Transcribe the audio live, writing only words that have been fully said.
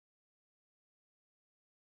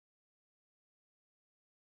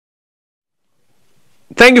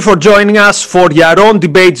Thank you for joining us for Yaron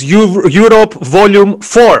Debates Europe Volume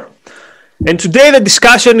 4. And today the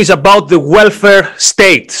discussion is about the welfare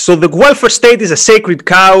state. So the welfare state is a sacred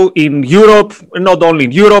cow in Europe, not only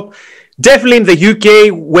in Europe, definitely in the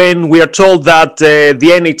UK, when we are told that the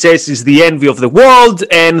NHS is the envy of the world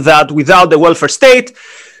and that without the welfare state,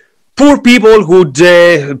 poor people would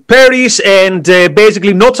perish, and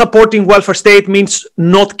basically not supporting welfare state means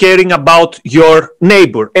not caring about your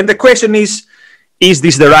neighbor. And the question is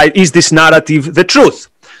this narrative the truth?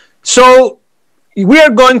 So we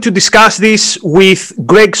are going to discuss this with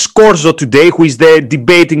Greg Scorzo today, who is the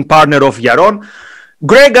debating partner of Yaron.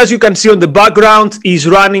 Greg, as you can see on the background, is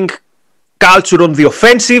running Culture on the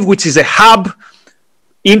Offensive, which is a hub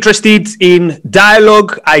interested in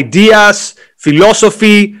dialogue, ideas,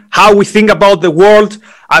 philosophy, how we think about the world.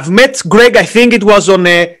 I've met Greg, I think it was on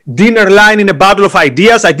a dinner line in a battle of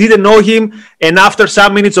ideas. I didn't know him, and after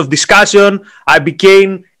some minutes of discussion, I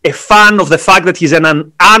became a fan of the fact that he's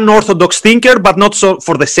an unorthodox thinker, but not so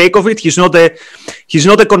for the sake of it. He's not a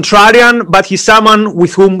contrarian, but he's someone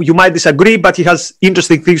with whom you might disagree, but he has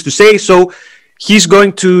interesting things to say. So he's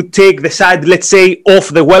going to take the side, let's say, of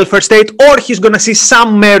the welfare state, or he's going to see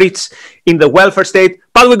some merits in the welfare state,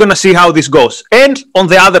 but we're going to see how this goes. And on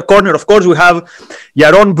the other corner, of course, we have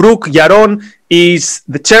Yaron Brook. Yaron is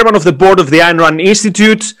the chairman of the board of the Ayn Rand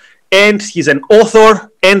Institute, and he's an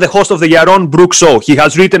author and the host of the Yaron Brook Show. He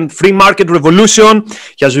has written Free Market Revolution,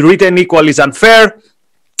 he has written Equal is Unfair,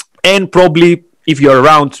 and probably, if you're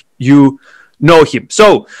around, you know him.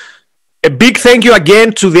 So, a big thank you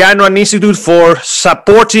again to the Ayn Rand Institute for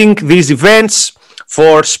supporting these events,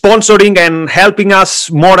 for sponsoring and helping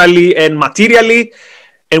us morally and materially.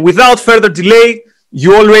 And without further delay,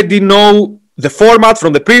 you already know the format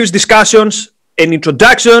from the previous discussions: an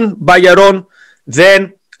introduction by Yaron,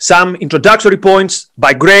 then some introductory points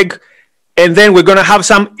by Greg, and then we're going to have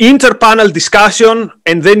some inter-panel discussion,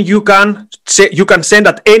 and then you can send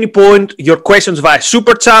at any point your questions via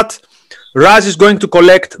super chat. Raz is going to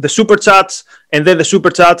collect the super chats, and then the super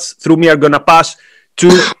chats through me are going to pass to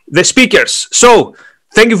the speakers. So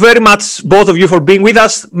thank you very much, both of you, for being with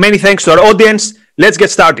us. Many thanks to our audience. Let's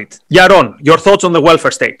get started. Yaron, your thoughts on the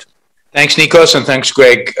welfare state? Thanks, Nikos, and thanks,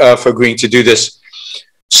 Greg, for agreeing to do this.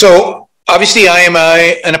 So obviously, I am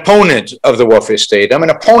an opponent of the welfare state. I'm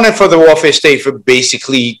an opponent for the welfare state for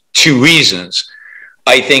basically two reasons.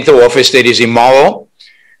 I think the welfare state is immoral,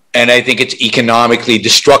 and I think it's economically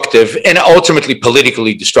destructive and ultimately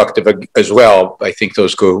politically destructive as well. I think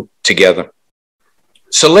those go together.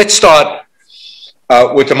 So let's start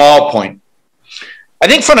with the moral point. I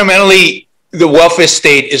think fundamentally, the welfare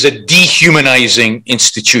state is a dehumanizing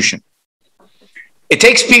institution. It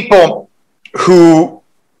takes people who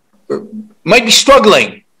might be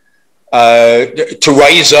struggling to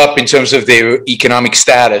rise up in terms of their economic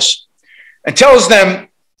status and tells them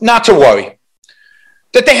not to worry,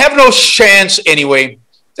 that they have no chance anyway,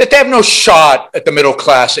 that they have no shot at the middle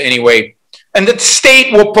class anyway, and that the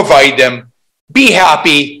state will provide them. Be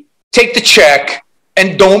happy, take the check,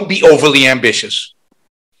 and don't be overly ambitious.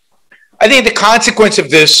 I think the consequence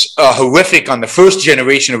of this horrific on the first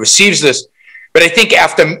generation who receives this, but I think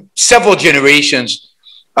after several generations,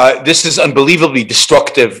 this is unbelievably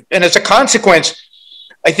destructive. And as a consequence,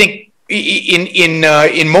 I think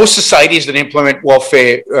in most societies that implement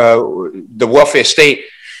welfare, the welfare state,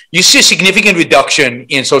 you see a significant reduction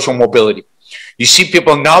in social mobility. You see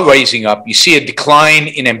people now rising up. You see a decline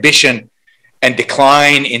in ambition and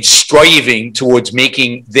decline in striving towards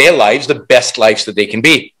making their lives the best lives that they can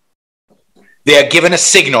be. They are given a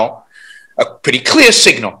signal, a pretty clear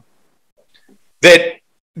signal, that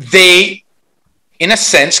they, in a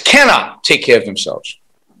sense, cannot take care of themselves.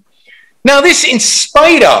 Now, this in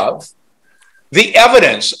spite of the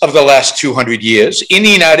evidence of the last 200 years in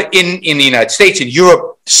the United States, in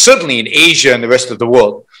Europe, certainly in Asia and the rest of the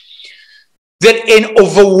world, that an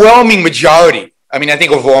overwhelming majority, I mean, I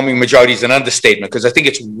think overwhelming majority is an understatement because I think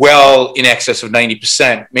it's well in excess of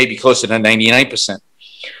 90%, maybe closer to 99%,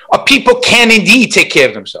 of people can indeed take care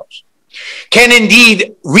of themselves, can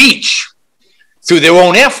indeed reach through their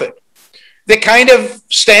own effort the kind of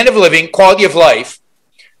standard of living, quality of life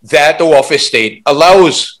that the welfare state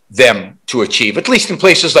allows them to achieve, at least in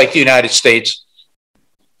places like the United States,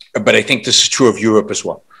 but I think this is true of Europe as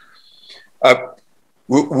well.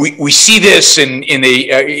 We see this in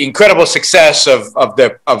the incredible success of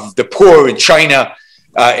the poor in China,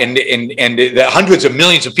 and the hundreds of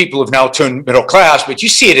millions of people have now turned middle class. But you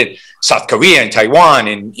see it in South Korea, in Taiwan,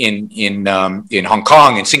 in Hong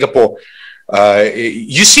Kong, in Singapore.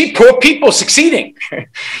 You see poor people succeeding.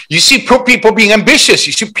 You see poor people being ambitious.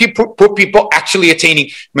 You see poor people actually attaining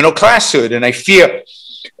middle classhood. And I fear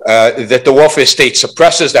that the welfare state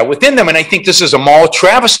suppresses that within them. And I think this is a moral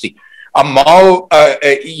travesty, a moral,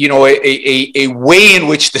 a way in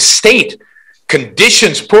which the state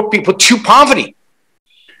conditions poor people to poverty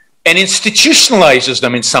and institutionalizes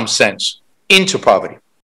them in some sense into poverty.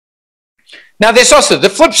 Now, there's also the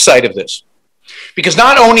flip side of this, because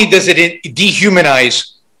not only does it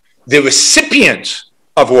dehumanize the recipient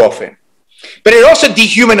of welfare, but it also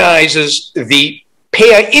dehumanizes the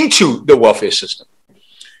payer into the welfare system.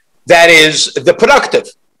 That is, the productive,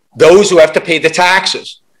 those who have to pay the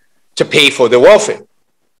taxes to pay for the welfare.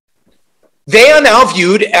 They are now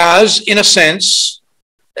viewed as, in a sense,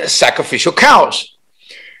 sacrificial cows.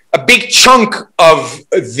 A big chunk of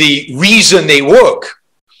the reason they work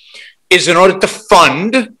is in order to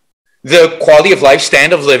fund the quality of life,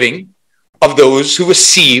 standard of living of those who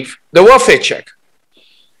receive the welfare check.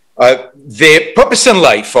 Their purpose in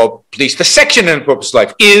life, or at least the section in the purpose of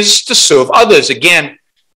life, is to serve others. Again,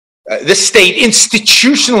 the state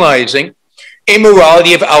institutionalizing a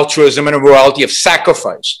morality of altruism and a morality of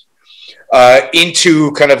sacrifice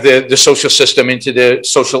into kind of the social system, into the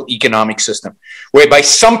social economic system, whereby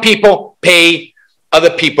some people pay,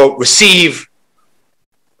 other people receive.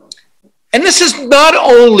 And this is not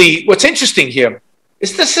only, what's interesting here,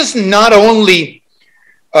 is this is not only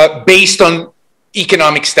based on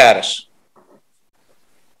economic status.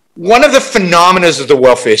 One of the phenomena of the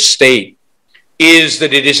welfare state is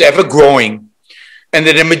that it is ever growing, and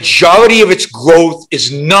that a majority of its growth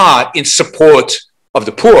is not in support of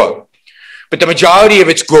the poor, but the majority of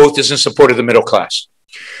its growth is in support of the middle class.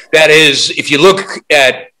 That is, if you look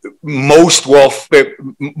at most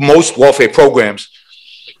welfare programs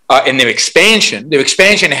and their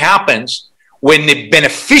expansion happens when the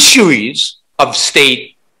beneficiaries of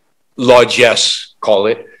state largesse, call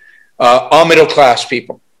it, are middle class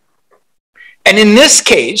people. And in this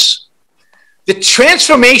case, the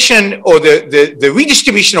transformation or the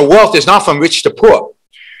redistribution of wealth is not from rich to poor.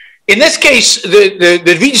 In this case,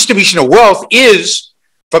 the redistribution of wealth is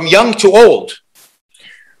from young to old.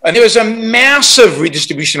 And there is a massive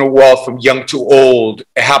redistribution of wealth from young to old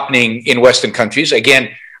happening in Western countries.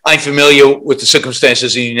 Again, I'm familiar with the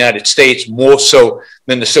circumstances in the United States more so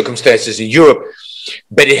than the circumstances in Europe.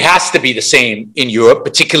 But it has to be the same in Europe,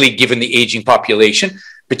 particularly given the aging population,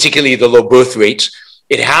 particularly the low birth rates.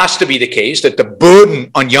 It has to be the case that the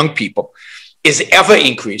burden on young people is ever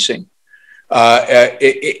increasing. They're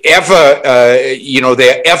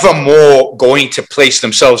ever more going to place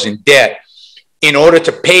themselves in debt in order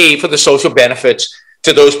to pay for the social benefits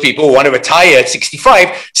to those people who want to retire at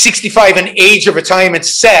 65. 65, an age of retirement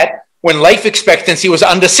set when life expectancy was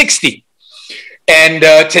under 60. And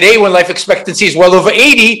today, when life expectancy is well over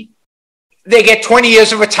 80, they get 20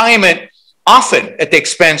 years of retirement, often at the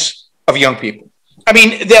expense of young people. I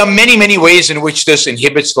mean, there are many, many ways in which this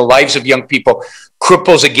inhibits the lives of young people,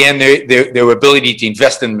 cripples, again, their ability to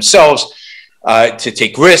invest in themselves, to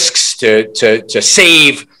take risks, to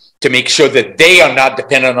save, to make sure that they are not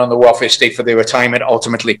dependent on the welfare state for their retirement,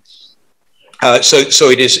 ultimately. So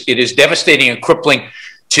it is devastating and crippling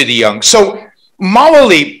to the young. So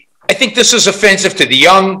morally, I think this is offensive to the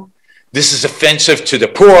young, this is offensive to the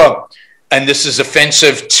poor, and this is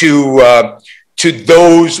offensive to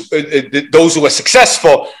those who are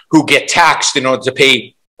successful, who get taxed in order to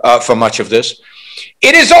pay for much of this.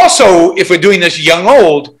 It is also, if we're doing this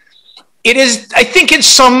young-old, it is, I think, in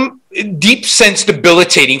some deep sense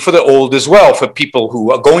debilitating for the old as well, for people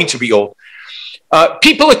who are going to be old.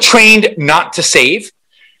 People are trained not to save.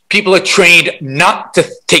 People are trained not to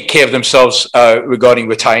take care of themselves regarding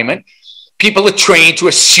retirement. People are trained to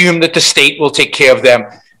assume that the state will take care of them,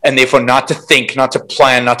 and therefore not to think, not to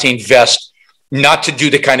plan, not to invest, not to do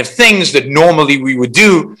the kind of things that normally we would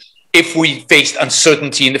do if we faced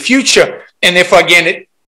uncertainty in the future. And therefore, again,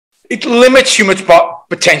 it limits human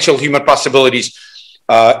potential, human possibilities,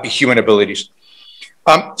 human abilities.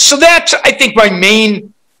 So that's, I think, my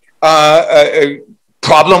main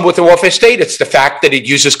problem with the welfare state. It's the fact that it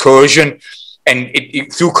uses coercion, and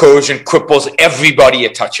it through coercion cripples everybody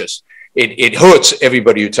it touches. It hurts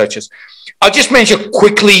everybody who touches. I'll just mention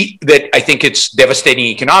quickly that I think it's devastating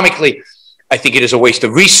economically. I think it is a waste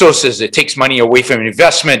of resources. It takes money away from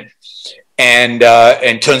investment and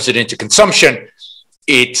turns it into consumption.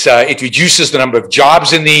 It reduces the number of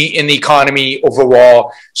jobs in the economy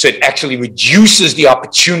overall. So it actually reduces the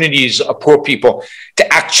opportunities of poor people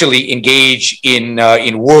to actually engage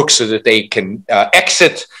in work so that they can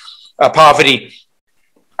exit poverty,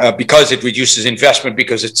 because it reduces investment,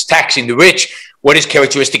 because it's taxing the rich. What is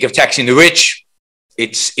characteristic of taxing the rich?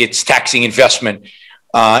 It's taxing investment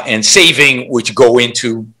and saving, which go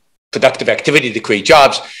into productive activity to create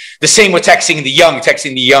jobs. The same with taxing the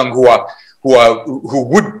young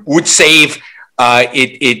who would save.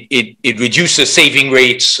 It reduces saving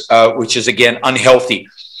rates, which is again unhealthy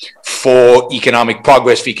for economic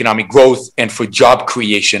progress, for economic growth, and for job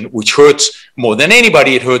creation, which hurts more than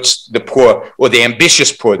anybody. It hurts the poor, or the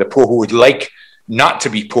ambitious poor, the poor who would like not to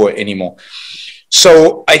be poor anymore.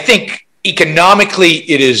 So I think economically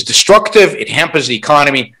it is destructive, it hampers the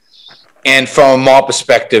economy, and from a moral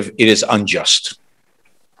perspective, it is unjust.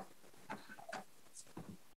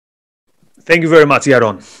 Thank you very much,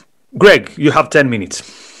 Yaron. Greg, you have 10 minutes.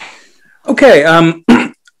 Okay.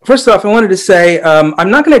 First off, I wanted to say I'm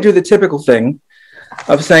not going to do the typical thing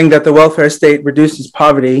of saying that the welfare state reduces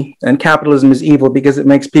poverty and capitalism is evil because it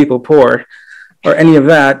makes people poor or any of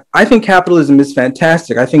that. I think capitalism is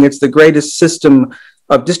fantastic. I think it's the greatest system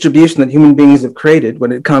of distribution that human beings have created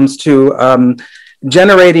when it comes to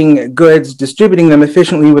generating goods, distributing them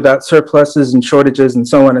efficiently without surpluses and shortages and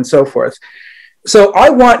so on and so forth. So I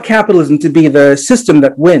want capitalism to be the system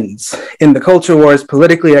that wins in the culture wars,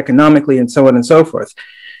 politically, economically, and so on and so forth.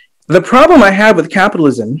 The problem I have with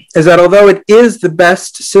capitalism is that although it is the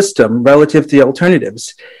best system relative to the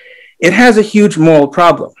alternatives, it has a huge moral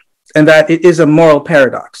problem, and that it is a moral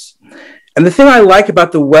paradox. And the thing I like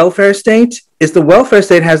about the welfare state is the welfare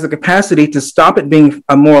state has the capacity to stop it being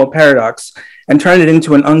a moral paradox and turn it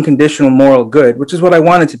into an unconditional moral good, which is what I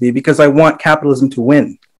want it to be, because I want capitalism to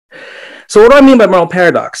win. So what do I mean by moral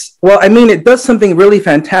paradox? Well, I mean, it does something really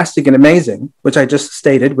fantastic and amazing, which I just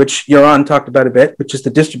stated, which Yaron talked about a bit, which is the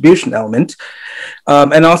distribution element.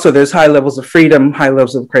 And also there's high levels of freedom, high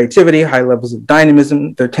levels of creativity, high levels of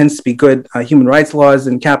dynamism. There tends to be good human rights laws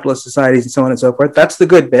in capitalist societies and so on and so forth. That's the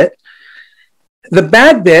good bit. The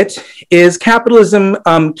bad bit is capitalism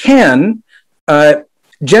can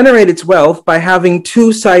generate its wealth by having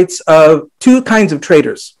two kinds of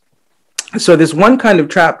traders. So there's one kind of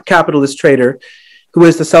capitalist trader who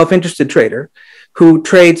is the self-interested trader who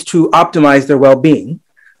trades to optimize their well-being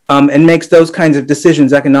and makes those kinds of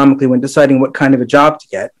decisions economically when deciding what kind of a job to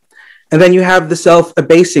get. And then you have the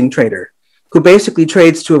self-abasing trader who basically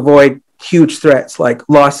trades to avoid huge threats like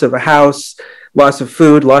loss of a house, loss of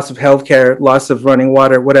food, loss of healthcare, loss of running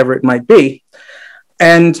water, whatever it might be.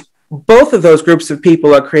 And both of those groups of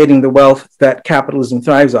people are creating the wealth that capitalism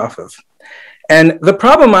thrives off of. And the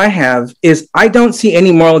problem I have is I don't see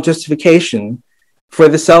any moral justification for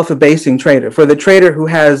the self-abasing trader, for the trader who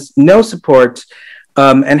has no support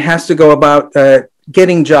and has to go about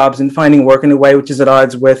getting jobs and finding work in a way which is at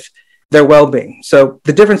odds with their well-being. So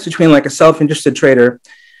the difference between like a self-interested trader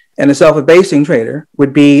and a self-abasing trader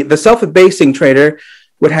would be the self-abasing trader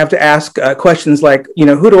would have to ask questions like, you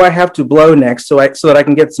know, who do I have to blow next so that I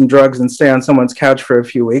can get some drugs and stay on someone's couch for a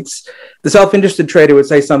few weeks? The self-interested trader would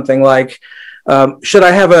say something like, should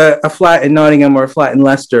I have a flat in Nottingham or a flat in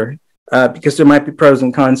Leicester? Because there might be pros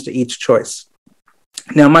and cons to each choice.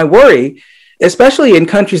 Now, my worry, especially in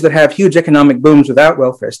countries that have huge economic booms without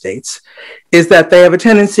welfare states, is that they have a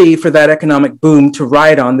tendency for that economic boom to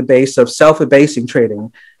ride on the base of self-abasing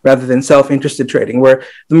trading rather than self-interested trading, where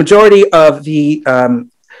the majority of the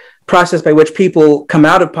process by which people come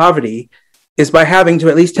out of poverty is by having to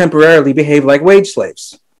at least temporarily behave like wage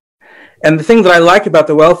slaves. And the thing that I like about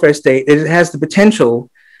the welfare state is it has the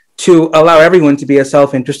potential to allow everyone to be a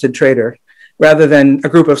self-interested trader rather than a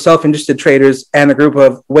group of self-interested traders and a group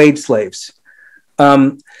of wage slaves.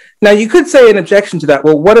 Now, you could say in objection to that,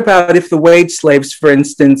 well, what about if the wage slaves, for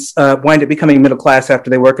instance, wind up becoming middle class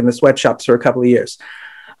after they work in the sweatshops for a couple of years?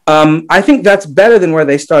 I think that's better than where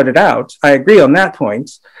they started out. I agree on that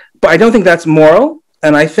point, but I don't think that's moral.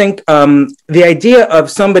 And I think the idea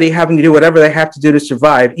of somebody having to do whatever they have to do to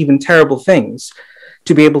survive, even terrible things,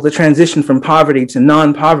 to be able to transition from poverty to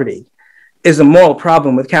non-poverty is a moral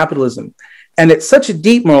problem with capitalism. And it's such a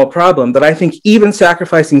deep moral problem that I think even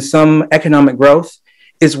sacrificing some economic growth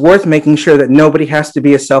is worth making sure that nobody has to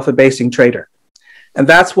be a self-abasing trader. And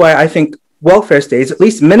that's why I think welfare states, at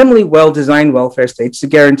least minimally well-designed welfare states, to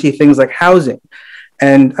guarantee things like housing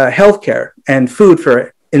and healthcare and food,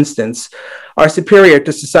 for instance, are superior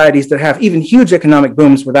to societies that have even huge economic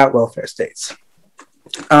booms without welfare states.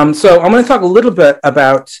 So I'm going to talk a little bit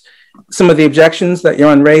about some of the objections that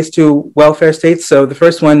Yaron raised to welfare states. So the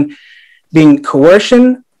first one being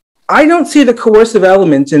coercion. I don't see the coercive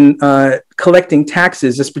element in collecting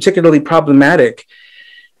taxes as particularly problematic,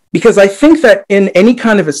 because I think that in any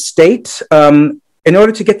kind of a state, in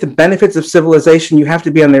order to get the benefits of civilization, you have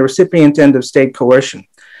to be on the recipient end of state coercion.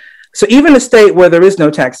 So even a state where there is no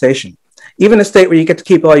taxation, even a state where you get to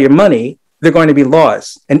keep all your money, there are going to be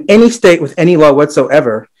laws. And any state with any law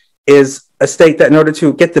whatsoever is a state that in order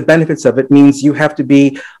to get the benefits of it means you have to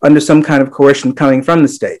be under some kind of coercion coming from the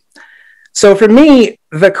state. So for me,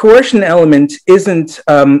 the coercion element isn't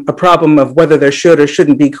a problem of whether there should or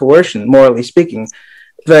shouldn't be coercion, morally speaking.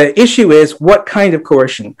 The issue is what kind of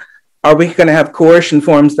coercion. Are we going to have coercion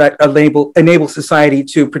forms that enable society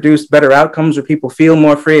to produce better outcomes where people feel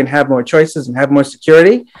more free and have more choices and have more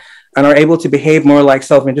security and are able to behave more like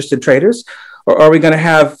self-interested traders? Or are we going to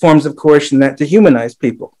have forms of coercion that dehumanize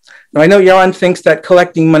people? Now, I know Yaron thinks that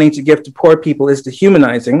collecting money to give to poor people is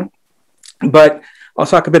dehumanizing, but I'll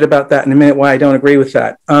talk a bit about that in a minute, why I don't agree with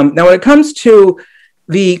that. Now, when it comes to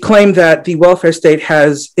the claim that the welfare state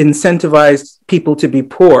has incentivized people to be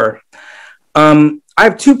poor, I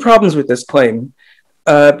have two problems with this claim.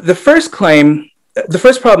 The first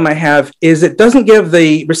problem I have is it doesn't give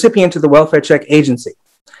the recipient of the welfare check agency.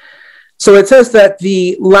 So it says that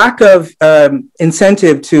the lack of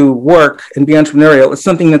incentive to work and be entrepreneurial is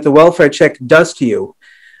something that the welfare check does to you,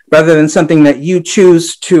 rather than something that you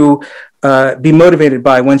choose to be motivated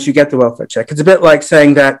by once you get the welfare check. It's a bit like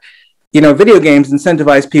saying that, video games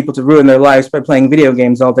incentivize people to ruin their lives by playing video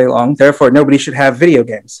games all day long. Therefore, nobody should have video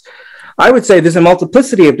games. I would say there's a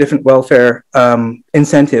multiplicity of different welfare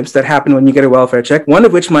incentives that happen when you get a welfare check, one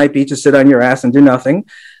of which might be to sit on your ass and do nothing.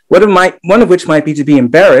 One of which might be to be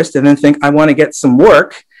embarrassed and then think, I want to get some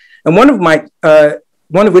work. And one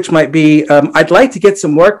of which might be, I'd like to get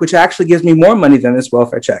some work, which actually gives me more money than this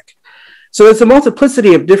welfare check. So there's a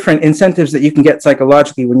multiplicity of different incentives that you can get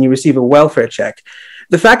psychologically when you receive a welfare check.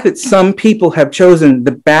 The fact that some people have chosen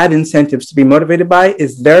the bad incentives to be motivated by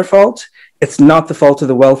is their fault. It's not the fault of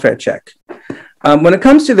the welfare check. When it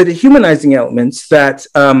comes to the dehumanizing elements that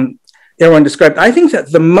Yaron described, I think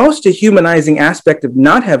that the most dehumanizing aspect of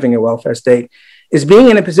not having a welfare state is being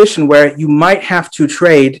in a position where you might have to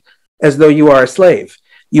trade as though you are a slave.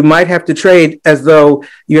 You might have to trade as though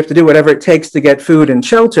you have to do whatever it takes to get food and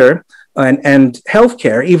shelter and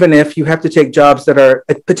healthcare, even if you have to take jobs that are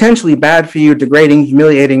potentially bad for you, degrading,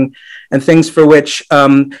 humiliating, and things for which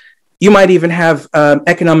you might even have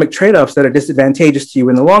economic trade-offs that are disadvantageous to you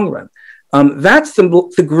in the long run. That's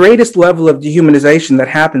the greatest level of dehumanization that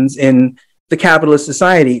happens in the capitalist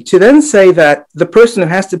society. To then say that the person who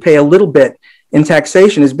has to pay a little bit in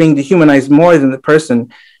taxation is being dehumanized more than the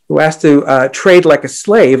person who has to trade like a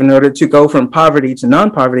slave in order to go from poverty to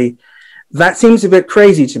non-poverty, that seems a bit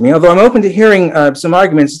crazy to me, although I'm open to hearing some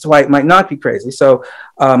arguments as to why it might not be crazy. So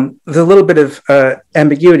there's a little bit of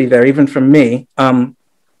ambiguity there, even from me.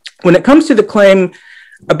 When it comes to the claim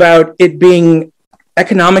about it being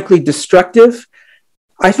economically destructive,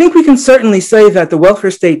 I think we can certainly say that the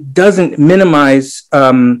welfare state doesn't minimize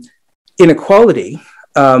inequality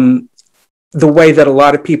the way that a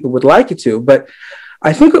lot of people would like it to. But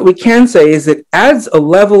I think what we can say is it adds a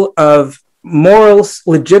level of moral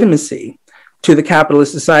legitimacy to the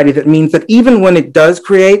capitalist society that means that even when it does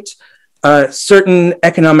create certain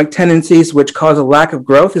economic tendencies which cause a lack of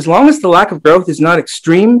growth, as long as the lack of growth is not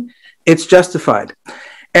extreme, it's justified.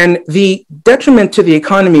 And the detriment to the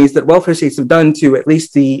economies that welfare states have done to at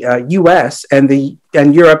least the US and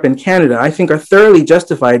Europe and Canada, I think are thoroughly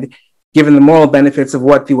justified given the moral benefits of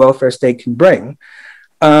what the welfare state can bring.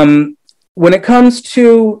 When it comes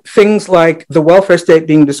to things like the welfare state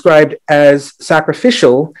being described as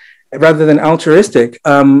sacrificial rather than altruistic,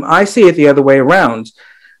 I see it the other way around.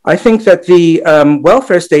 I think that the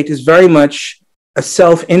welfare state is very much a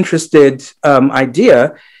self-interested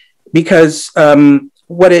idea because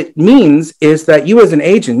what it means is that you as an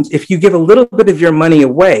agent, if you give a little bit of your money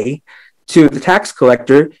away to the tax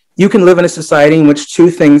collector, you can live in a society in which two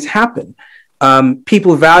things happen.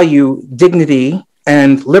 People value dignity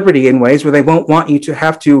and liberty in ways where they won't want you to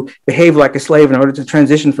have to behave like a slave in order to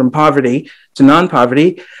transition from poverty to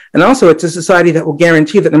non-poverty. And also it's a society that will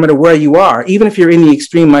guarantee that no matter where you are, even if you're in the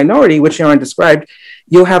extreme minority, which Yaron described,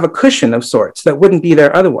 you'll have a cushion of sorts that wouldn't be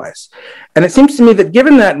there otherwise. And it seems to me that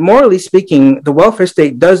given that, morally speaking, the welfare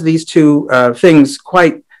state does these two things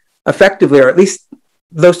quite effectively, or at least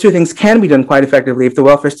those two things can be done quite effectively if the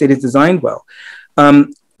welfare state is designed well.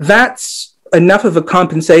 That's enough of a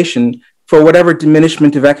compensation for whatever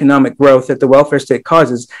diminishment of economic growth that the welfare state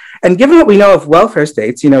causes. And given what we know of welfare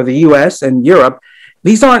states, the US and Europe,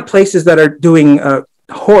 these aren't places that are doing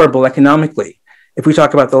horrible economically. If we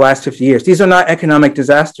talk about the last 50 years, these are not economic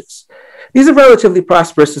disasters. These are relatively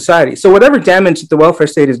prosperous societies. So whatever damage that the welfare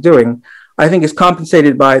state is doing, I think is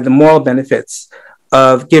compensated by the moral benefits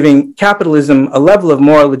of giving capitalism a level of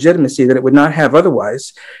moral legitimacy that it would not have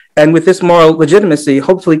otherwise. And with this moral legitimacy,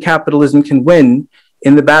 hopefully capitalism can win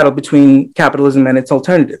in the battle between capitalism and its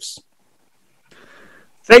alternatives.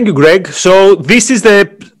 Thank you, Greg. So this is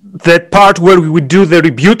the the part where we would do the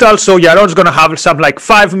rebuttal. So Yaron's going to have something like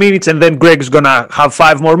 5 minutes, and then Greg's going to have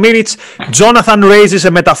 5 more minutes. Jonathan raises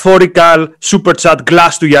a metaphorical super chat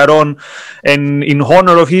glass to Yaron and in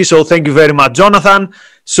honor of him. So thank you very much, Jonathan.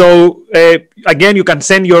 So again, you can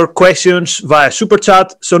send your questions via super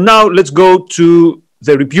chat. So now let's go to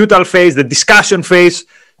the rebuttal phase, the discussion phase.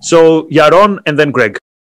 So Yaron and then Greg.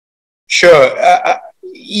 Sure.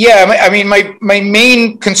 Yeah, I mean, my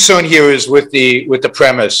main concern here is with the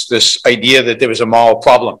premise, this idea that there is a moral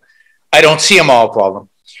problem. I don't see a moral problem.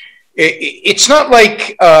 It's not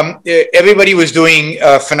like everybody was doing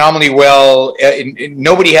phenomenally well.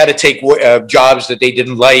 Nobody had to take jobs that they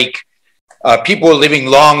didn't like. People were living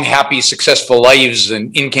long, happy, successful lives,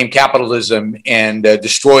 and in came capitalism and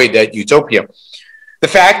destroyed that utopia. The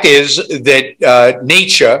fact is that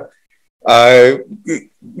nature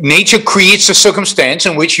creates a circumstance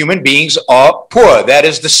in which human beings are poor. That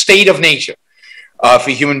is the state of nature for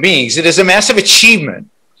human beings. It is a massive achievement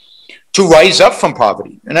to rise up from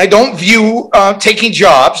poverty. And I don't view taking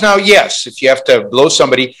jobs. Now, yes, if you have to blow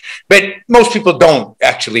somebody, but most people don't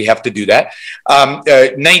actually have to do that.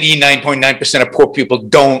 99.9% of poor people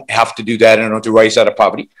don't have to do that in order to rise out of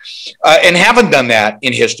poverty and haven't done that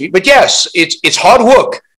in history. But yes, it's hard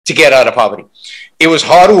work to get out of poverty. It was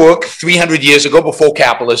hard work 300 years ago before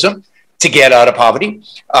capitalism to get out of poverty.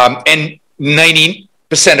 And 90%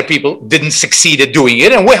 of people didn't succeed at doing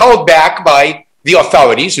it and were held back by the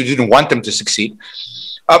authorities who didn't want them to succeed.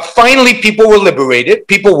 Finally, people were liberated.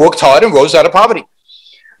 People worked hard and rose out of poverty.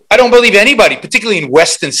 I don't believe anybody, particularly in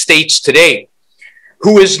Western states today,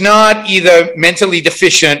 who is not either mentally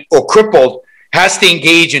deficient or crippled, has to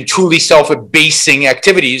engage in truly self-abasing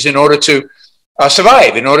activities in order to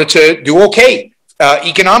survive, in order to do okay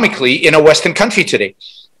economically in a Western country today.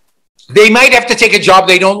 They might have to take a job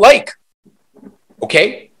they don't like.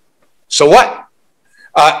 Okay, so what?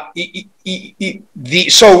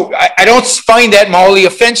 So I don't find that morally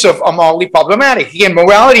offensive or morally problematic. Again,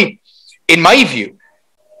 morality, in my view,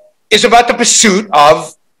 is about the pursuit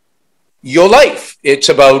of your life. It's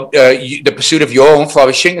about the pursuit of your own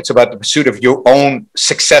flourishing. It's about the pursuit of your own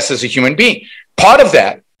success as a human being. Part of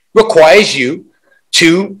that requires you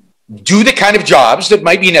to do the kind of jobs that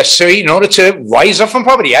might be necessary in order to rise up from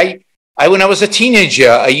poverty. When I was a teenager,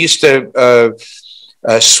 I used to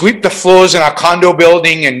sweep the floors in our condo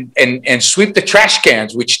building and sweep the trash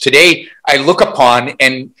cans, which today I look upon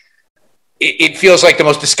and it feels like the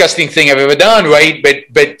most disgusting thing I've ever done, right?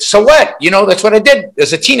 But so what? You know, that's what I did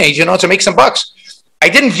as a teenager, to make some bucks. I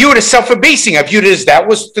didn't view it as self-abasing. I viewed it as that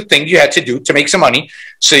was the thing you had to do to make some money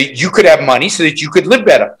so you could have money so that you could live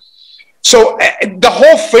better. So the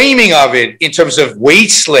whole framing of it in terms of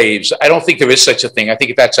wage slaves, I don't think there is such a thing. I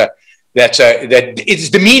think that it's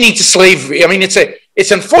demeaning to slavery. I mean,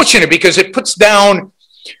 it's unfortunate because it puts down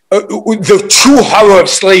the true horror of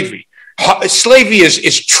slavery. Slavery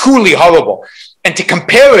is truly horrible. And to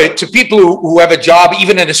compare it to people who have a job,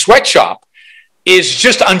 even in a sweatshop, is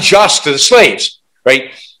just unjust to the slaves,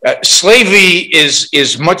 right? Slavery is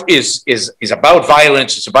about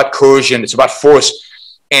violence. It's about coercion. It's about force.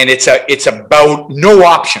 And it's about no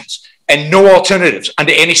options and no alternatives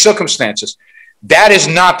under any circumstances. That is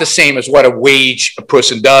not the same as what a wage a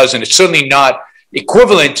person does. And it's certainly not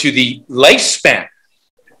equivalent to the lifespan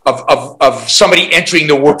of somebody entering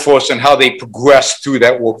the workforce and how they progress through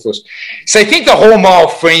that workforce. So I think the whole moral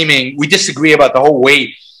framing, we disagree about the whole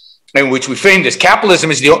way in which we frame this. Capitalism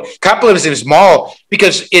is moral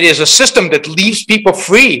because it is a system that leaves people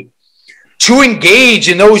free to engage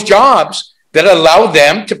in those jobs that allow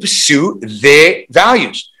them to pursue their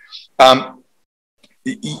values.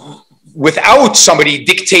 Without somebody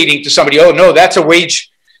dictating to somebody, oh, no, that's a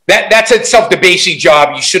wage, that's a self-debasing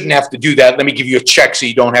job. You shouldn't have to do that. Let me give you a check so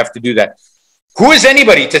you don't have to do that. Who is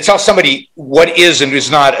anybody to tell somebody what is and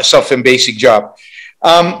is not a self-debasing job?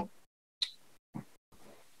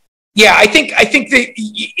 Yeah, I think that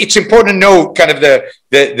it's important to know kind of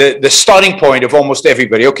the starting point of almost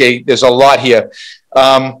everybody. Okay, there's a lot here.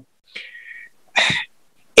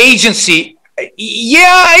 Agency. Yeah,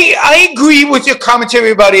 I agree with your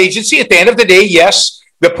commentary about agency. At the end of the day, yes,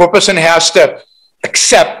 the poor person has to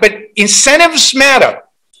accept, but incentives matter.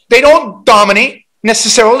 They don't dominate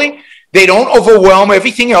necessarily. They don't overwhelm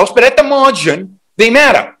everything else, but at the margin, they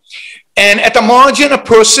matter. And at the margin, a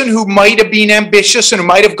person who might have been ambitious and who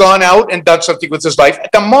might have gone out and done something with his life,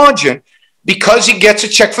 at the margin, because he gets a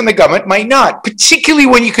check from the government, might not, particularly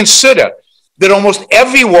when you consider that almost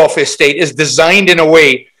every welfare state is designed in a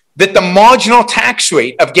way that the marginal tax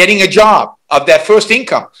rate of getting a job of that first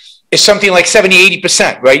income is something like 70,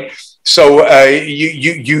 80%, right? So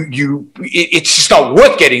it's just not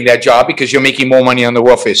worth getting that job because you're making more money on the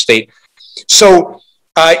welfare state. So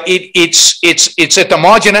it's at the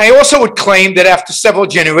margin. I also would claim that after several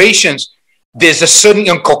generations, there's a certain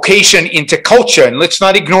inculcation into culture, and let's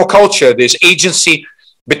not ignore culture. There's agency,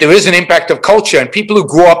 but there is an impact of culture, and people who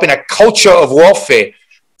grow up in a culture of welfare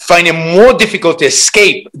find it more difficult to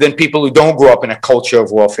escape than people who don't grow up in a culture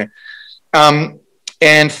of welfare.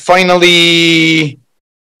 And finally,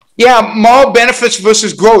 moral benefits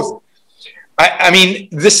versus growth. I mean,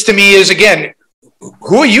 this to me is, again,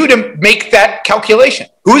 who are you to make that calculation?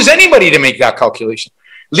 Who is anybody to make that calculation?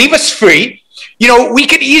 Leave us free. You know, we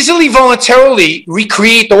could easily voluntarily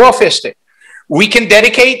recreate the welfare state. We can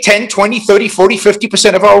dedicate 10, 20, 30, 40,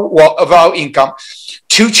 50% of our income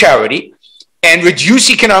to charity and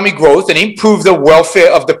reduce economic growth and improve the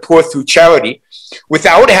welfare of the poor through charity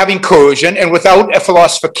without having coercion and without a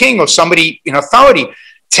philosopher king or somebody in authority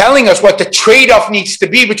telling us what the trade-off needs to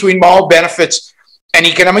be between moral benefits and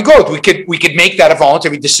economic growth. We could make that a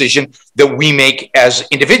voluntary decision that we make as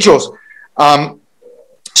individuals. And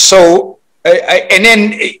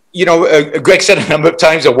then, you know, Greg said a number of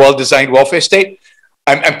times a well-designed welfare state.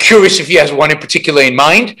 I'm curious if he has one in particular in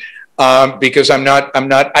mind, because I'm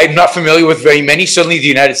not familiar with very many. Certainly, the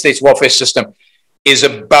United States welfare system is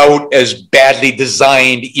about as badly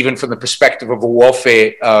designed, even from the perspective of a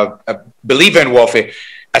welfare a believer in welfare,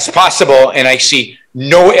 as possible. And I see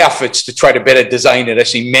no efforts to try to better design it. I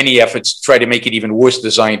see many efforts to try to make it even worse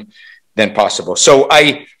designed than possible. So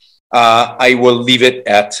I will leave it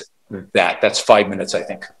at that. That's 5 minutes, I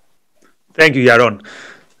think. Thank you, Yaron.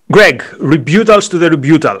 Greg, rebuttals to the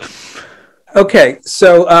rebuttal. Okay,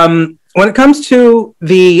 so when it comes to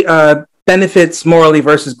the benefits morally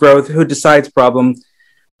versus growth, who decides problem,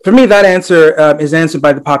 for me, that answer is answered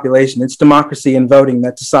by the population. It's democracy and voting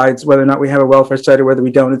that decides whether or not we have a welfare state or whether we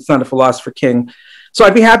don't. It's not a philosopher king. So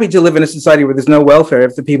I'd be happy to live in a society where there's no welfare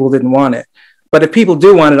if the people didn't want it. But if people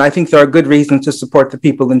do want it, I think there are good reasons to support the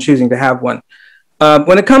people in choosing to have one.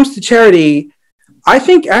 When it comes to charity, I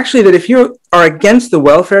think actually that if you are against the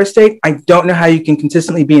welfare state, I don't know how you can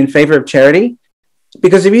consistently be in favor of charity.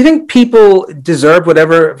 Because if you think people deserve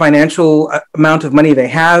whatever financial amount of money they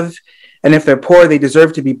have, and if they're poor, they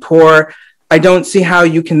deserve to be poor, I don't see how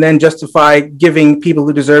you can then justify giving people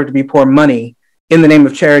who deserve to be poor money in the name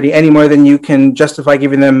of charity any more than you can justify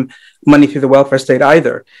giving them money through the welfare state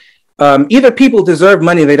either. Either people deserve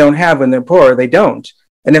money they don't have when they're poor, or they don't.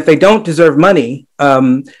 And if they don't deserve money,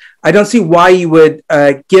 I don't see why you would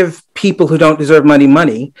give people who don't deserve money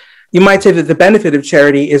money. You might say that the benefit of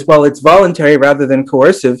charity is, well, it's voluntary rather than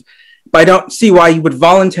coercive, but I don't see why you would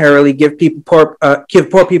voluntarily give poor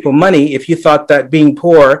people money if you thought that being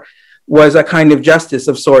poor was a kind of justice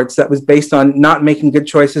of sorts that was based on not making good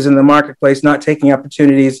choices in the marketplace, not taking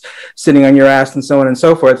opportunities, sitting on your ass, and so on and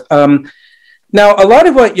so forth. Now, a lot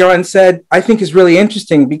of what Yaron said, I think, is really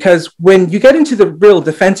interesting because when you get into the real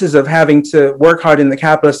defenses of having to work hard in the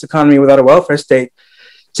capitalist economy without a welfare state,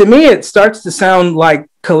 to me, it starts to sound like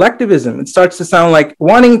collectivism. It starts to sound like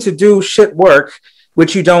wanting to do shit work,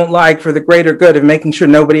 which you don't like, for the greater good of making sure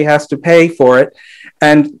nobody has to pay for it.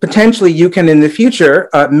 And potentially you can, in the future,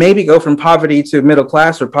 maybe go from poverty to middle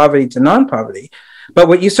class or poverty to non-poverty. But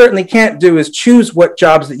what you certainly can't do is choose what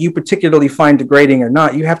jobs that you particularly find degrading or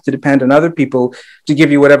not. You have to depend on other people to give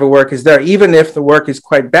you whatever work is there, even if the work is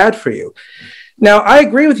quite bad for you. Now, I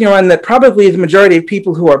agree with Yaron that probably the majority of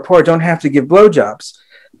people who are poor don't have to give blowjobs.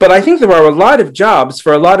 But I think there are a lot of jobs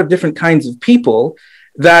for a lot of different kinds of people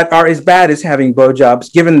that are as bad as having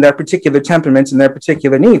blowjobs, given their particular temperaments and their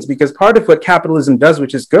particular needs. Because part of what capitalism does,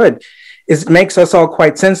 which is good, is it makes us all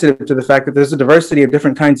quite sensitive to the fact that there's a diversity of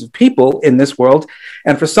different kinds of people in this world.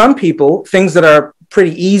 And for some people, things that are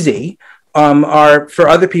pretty easy are for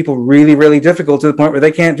other people really, really difficult to the point where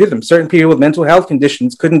they can't do them. Certain people with mental health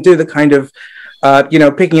conditions couldn't do the kind of,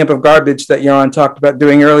 picking up of garbage that Yaron talked about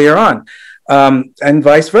doing earlier on. And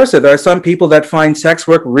vice versa. There are some people that find sex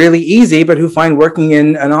work really easy, but who find working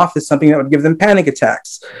in an office something that would give them panic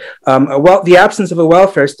attacks. The absence of a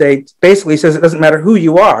welfare state basically says it doesn't matter who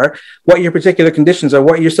you are, what your particular conditions are,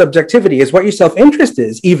 what your subjectivity is, what your self-interest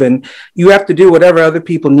is, even. You have to do whatever other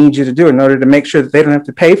people need you to do in order to make sure that they don't have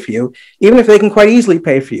to pay for you, even if they can quite easily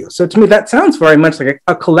pay for you. So to me, that sounds very much like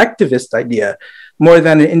a collectivist idea more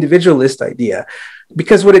than an individualist idea.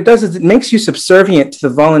 Because what it does is it makes you subservient to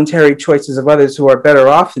the voluntary choices of others who are better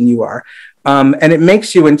off than you are. And it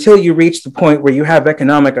makes you, until you reach the point where you have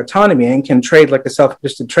economic autonomy and can trade like a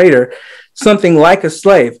self-interested trader, something like a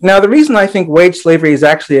slave. Now, the reason I think wage slavery is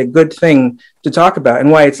actually a good thing to talk about and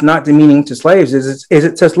why it's not demeaning to slaves is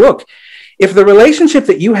it says, look, if the relationship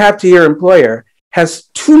that you have to your employer has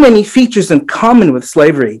too many features in common with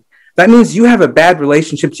slavery, that means you have a bad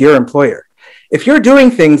relationship to your employer. If you're doing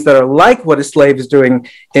things that are like what a slave is doing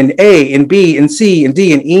in A, in B, in C, in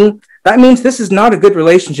D, and E, that means this is not a good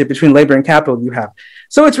relationship between labor and capital you have.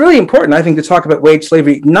 So it's really important, I think, to talk about wage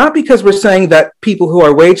slavery, not because we're saying that people who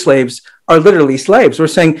are wage slaves are literally slaves. We're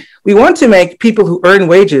saying we want to make people who earn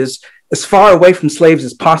wages as far away from slaves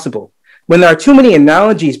as possible. When there are too many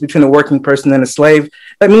analogies between a working person and a slave,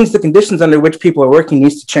 that means the conditions under which people are working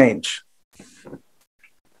needs to change.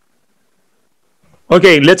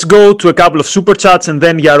 Okay, let's go to a couple of super chats, and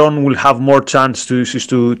then Yaron will have more chance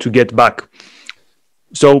to get back.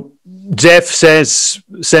 So Jeff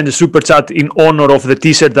send a super chat in honor of the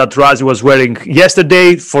t-shirt that Razi was wearing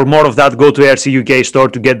yesterday. For more of that, go to ARC UK store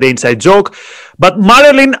to get the inside joke. But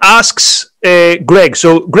Marilyn asks Greg. So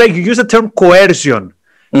Greg, you use the term coercion.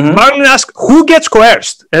 Mm-hmm. Marilyn asks, who gets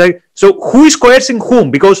coerced? So who is coercing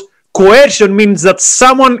whom? Because coercion means that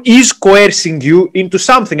someone is coercing you into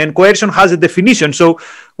something, and coercion has a definition. So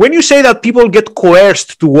when you say that people get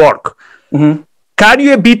coerced to work, mm-hmm. Can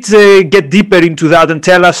you a bit get deeper into that and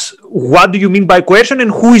tell us what do you mean by coercion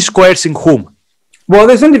and who is coercing whom? Well,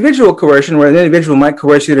 there's individual coercion where an individual might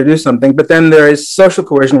coerce you to do something, but then there is social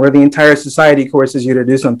coercion where the entire society coerces you to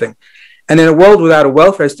do something. And in a world without a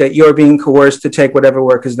welfare state, you're being coerced to take whatever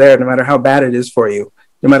work is there, no matter how bad it is for you,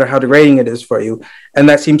 no matter how degrading it is for you. And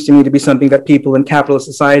that seems to me to be something that people in capitalist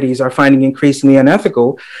societies are finding increasingly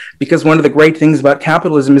unethical, because one of the great things about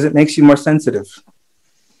capitalism is it makes you more sensitive.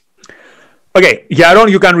 Okay,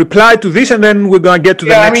 Yaron, you can reply to this, and then we're going to get to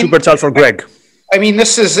the next super chat for Greg. I mean,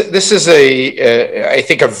 this is I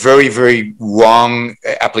think, a very, very wrong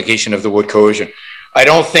application of the word coercion. I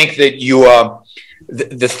don't think that you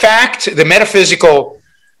the metaphysical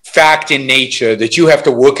fact in nature that you have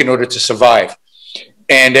to work in order to survive,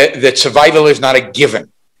 and that survival is not a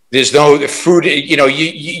given. There's no food,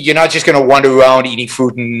 you're not just going to wander around eating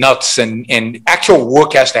fruit and nuts, and actual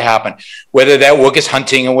work has to happen, whether that work is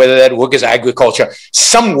hunting or whether that work is agriculture.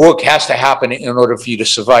 Some work has to happen in order for you to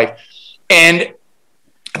survive. And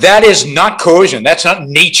that is not coercion. That's not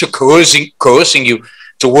nature coercing you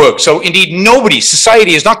to work. So indeed,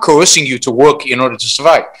 society is not coercing you to work in order to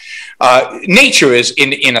survive. Nature is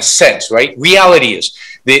in a sense, right? Reality is.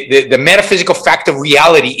 The metaphysical fact of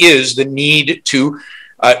reality is the need to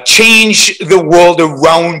change the world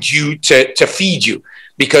around you to feed you,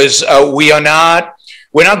 because we're not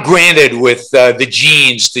granted with the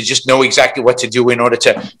genes to just know exactly what to do in order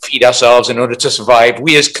to feed ourselves, in order to survive.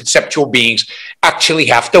 We as conceptual beings actually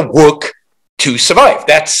have to work to survive.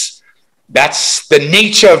 That's the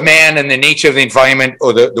nature of man and the nature of the environment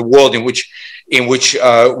or the world in which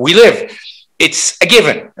we live. It's a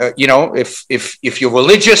given. If you're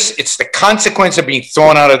religious, it's the consequence of being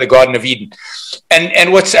thrown out of the Garden of Eden.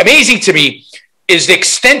 And what's amazing to me is the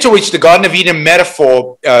extent to which the Garden of Eden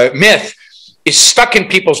myth is stuck in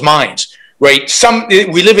people's minds, right?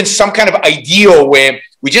 We live in some kind of ideal where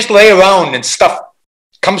we just lay around and stuff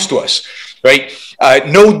comes to us, right?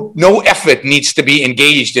 No effort needs to be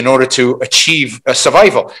engaged in order to achieve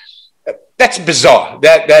survival. That's bizarre.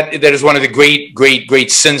 That is one of the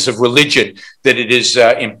great sins of religion, that it is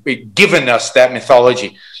given us that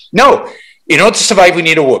mythology. No, in order to survive, we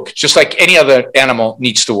need to work, just like any other animal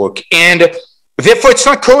needs to work. And therefore, it's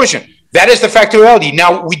not coercion. That is the fact of reality.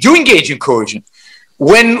 Now, we do engage in coercion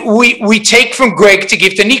when we take from Greg to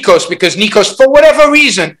give to Nikos, because Nikos, for whatever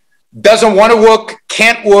reason, doesn't want to work,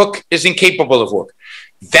 can't work, is incapable of work.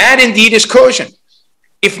 That indeed is coercion.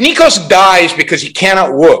 If Nikos dies because he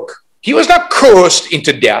cannot work, he was not coerced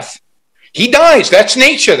into death. He dies. That's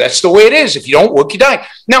nature. That's the way it is. If you don't work, you die.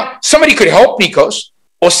 Now, somebody could help Nikos,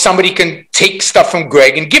 or somebody can take stuff from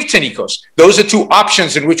Greg and give to Nikos. Those are two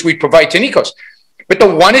options in which we provide to Nikos. But the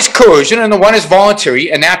one is coercion and the one is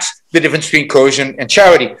voluntary, and that's the difference between coercion and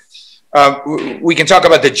charity. We can talk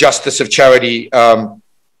about the justice of charity.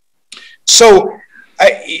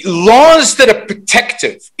 Laws that are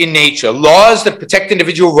protective in nature, laws that protect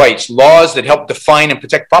individual rights, laws that help define and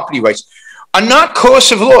protect property rights, are not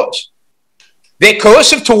coercive laws. They're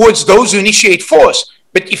coercive towards those who initiate force.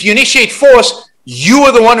 But if you initiate force, you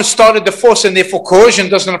are the one who started the force, and therefore coercion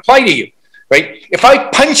doesn't apply to you, right? If I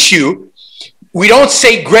punch you, we don't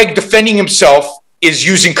say Greg defending himself is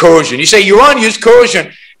using coercion. You say Yaron used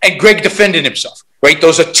coercion and Greg defended himself, right?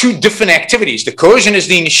 Those are two different activities. The coercion is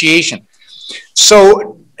the initiation.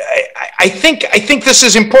 So I think this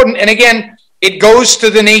is important. And again, it goes to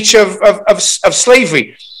the nature of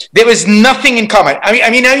slavery. There is nothing in common. I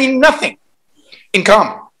mean nothing in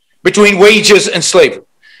common between wages and slavery.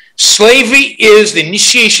 Slavery is the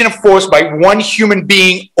initiation of force by one human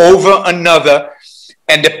being over another.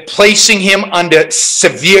 and they're placing him under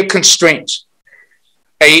severe constraints.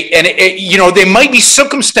 There might be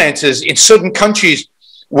circumstances in certain countries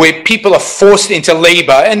where people are forced into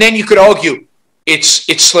labor, and then you could argue it's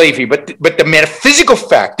slavery. But the metaphysical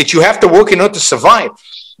fact that you have to work in order to survive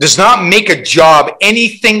does not make a job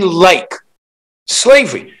anything like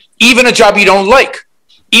slavery. Even a job you don't like.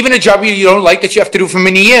 Even a job you don't like that you have to do for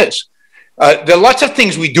many years. There are lots of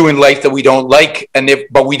things we do in life that we don't like,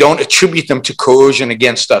 but we don't attribute them to coercion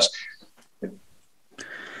against us.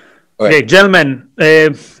 Okay, gentlemen,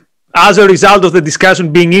 as a result of the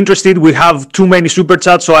discussion being interested, we have too many super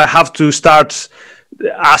chats, so I have to start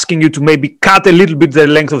asking you to maybe cut a little bit the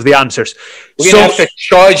length of the answers. We're going to have to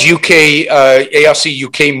charge ARC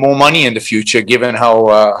UK more money in the future, given how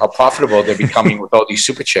profitable they're becoming with all these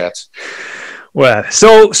super chats. Well,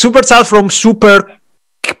 so super chat from Super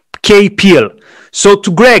KPL. So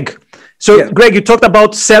to Greg. Greg, you talked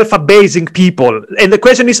about self-abasing people. And the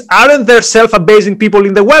question is, aren't there self-abasing people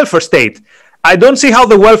in the welfare state? I don't see how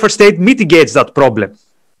the welfare state mitigates that problem.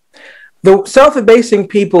 The self-abasing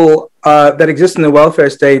people that exist in the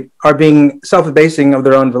welfare state are being self-abasing of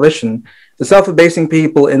their own volition. The self-abasing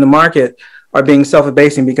people in the market are being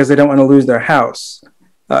self-abasing because they don't want to lose their house.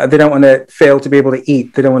 They don't want to fail to be able to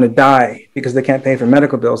eat. They don't want to die because they can't pay for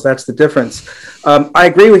medical bills. That's the difference. I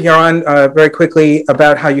agree with Yaron very quickly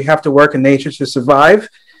about how you have to work in nature to survive.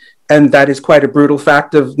 And that is quite a brutal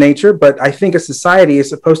fact of nature. But I think a society is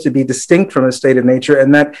supposed to be distinct from a state of nature,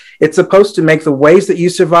 and that it's supposed to make the ways that you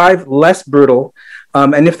survive less brutal.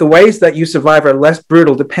 And if the ways that you survive are less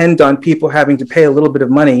brutal depend on people having to pay a little bit of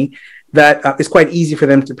money that is quite easy for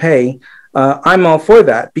them to pay, I'm all for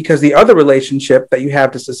that, because the other relationship that you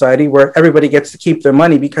have to society where everybody gets to keep their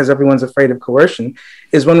money because everyone's afraid of coercion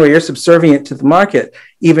is one where you're subservient to the market,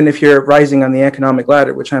 even if you're rising on the economic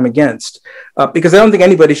ladder, which I'm against, because I don't think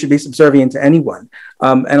anybody should be subservient to anyone.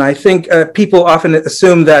 And I think people often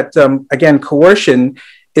assume that, again, coercion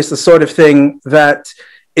is the sort of thing that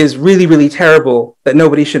is really, really terrible that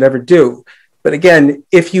nobody should ever do. But again,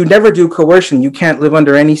 if you never do coercion, you can't live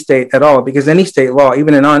under any state at all, because any state law,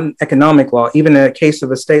 even a non-economic law, even in a case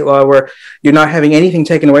of a state law where you're not having anything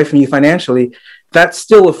taken away from you financially, that's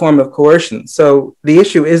still a form of coercion. So the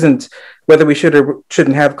issue isn't whether we should or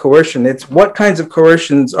shouldn't have coercion. It's what kinds of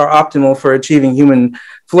coercions are optimal for achieving human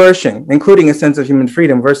flourishing, including a sense of human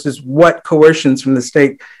freedom, versus what coercions from the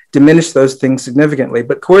state diminish those things significantly.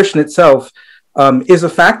 But coercion itself is a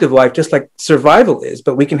fact of life, just like survival is,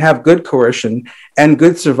 but we can have good coercion and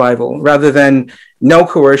good survival rather than no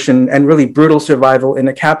coercion and really brutal survival in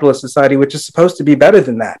a capitalist society, which is supposed to be better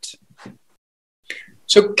than that.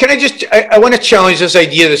 So can I want to challenge this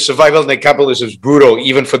idea that survival in capitalism is brutal,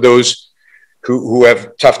 even for those who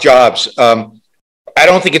have tough jobs. I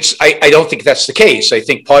don't think that's the case. I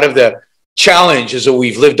think part of the challenge is that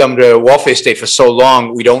we've lived under a welfare state for so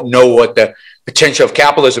long, we don't know what the potential of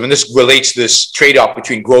capitalism, and this relates to this trade-off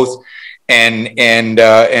between growth and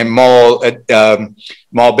moral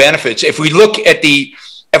benefits. If we look at the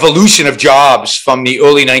evolution of jobs from the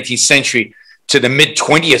early 19th century to the mid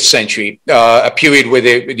 20th century, a period where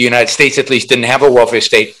the United States at least didn't have a welfare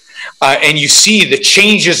state, and you see the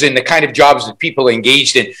changes in the kind of jobs that people are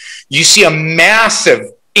engaged in, you see a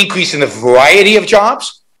massive increase in the variety of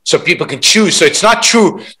jobs. So people can choose. So it's not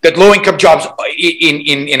true that low-income jobs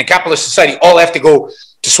in a capitalist society all have to go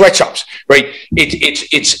to sweatshops, right?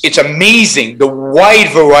 It's amazing the wide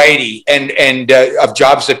variety and of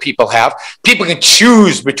jobs that people have. People can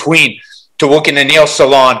choose between to work in a nail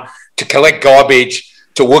salon, to collect garbage,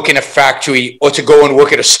 to work in a factory, or to go and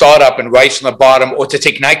work at a startup and rise from the bottom, or to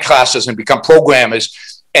take night classes and become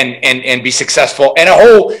programmers and be successful, and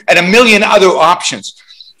a million other options.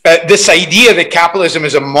 This idea that capitalism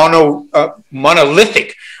is a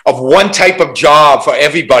monolithic of one type of job for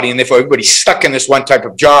everybody, and therefore everybody's stuck in this one type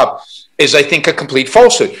of job, is, I think, a complete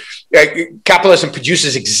falsehood. Capitalism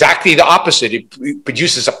produces exactly the opposite. It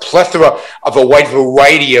produces a plethora of a wide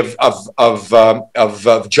variety of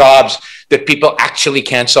jobs that people actually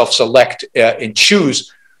can self-select and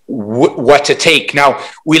choose what to take. Now,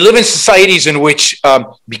 we live in societies in which,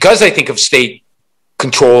 because I think of state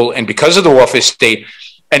control and because of the welfare state,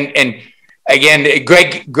 and again,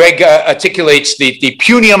 Greg articulates the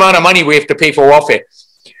puny amount of money we have to pay for welfare.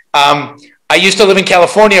 I used to live in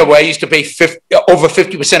California, where I used to pay over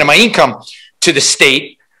 50% of my income to the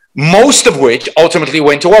state, most of which ultimately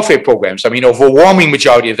went to welfare programs. I mean, overwhelming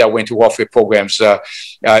majority of that went to welfare programs.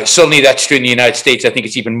 Certainly that's true in the United States. I think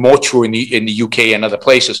it's even more true in the UK and other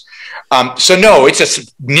places. So no, it's a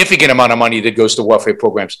significant amount of money that goes to welfare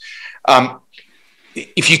programs.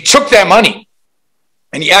 If you took that money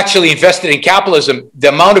and he actually invested in capitalism, the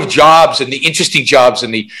amount of jobs and the interesting jobs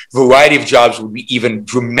and the variety of jobs would be even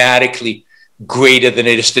dramatically greater than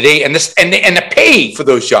it is today. And the pay for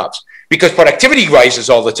those jobs, because productivity rises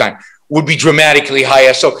all the time, would be dramatically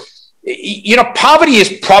higher. So, poverty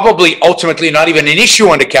is probably ultimately not even an issue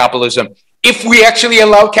under capitalism if we actually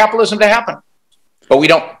allow capitalism to happen. But we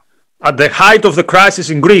don't. At the height of the crisis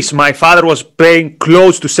in Greece, my father was paying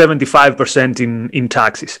close to 75% in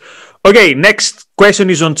taxes. Okay, next question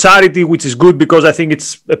is on charity, which is good because I think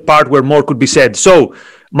it's a part where more could be said. So,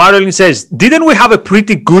 Marilyn says, didn't we have a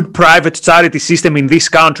pretty good private charity system in this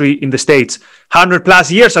country, in the States, 100 plus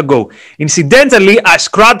years ago? Incidentally, I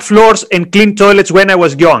scrubbed floors and cleaned toilets when I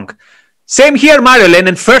was young. Same here, Marilyn,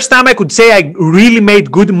 and first time I could say I really made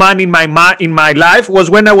good money in my life was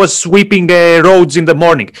when I was sweeping roads in the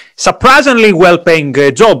morning. Surprisingly well-paying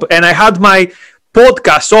job, and I had my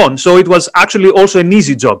podcast on, so it was actually also an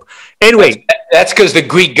easy job. Anyway. That's because the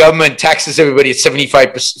Greek government taxes everybody at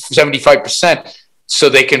 75%. So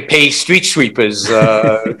they can pay street sweepers,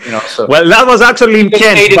 So. Well, that was actually in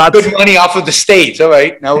Kent, but good money off of the state. All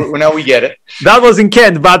right, now we get it. That was in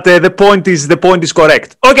Kent, but the point is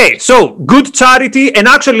correct. Okay, so good charity, and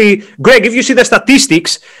actually, Greg, if you see the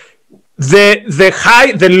statistics, the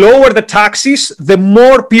lower the taxes, the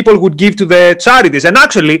more people would give to the charities. And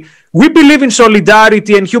actually, we believe in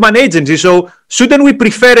solidarity and human agency. So shouldn't we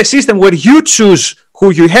prefer a system where you choose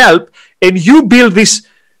who you help and you build this,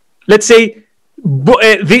 let's say,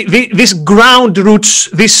 these ground roots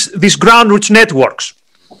networks?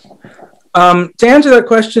 To answer that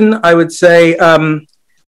question, I would say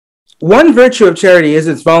one virtue of charity is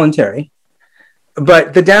it's voluntary,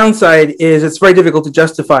 but the downside is it's very difficult to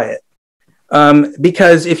justify it.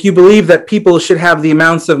 Because if you believe that people should have the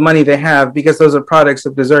amounts of money they have because those are products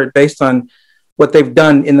of desert based on what they've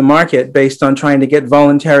done in the market, based on trying to get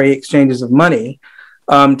voluntary exchanges of money,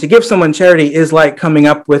 to give someone charity is like coming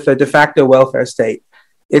up with a de facto welfare state.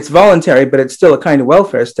 It's voluntary, but it's still a kind of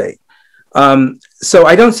welfare state. So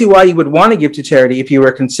I don't see why you would want to give to charity if you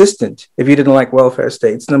were consistent, if you didn't like welfare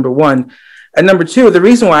states, number one. And number two, the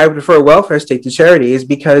reason why I would prefer a welfare state to charity is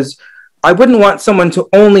because I wouldn't want someone to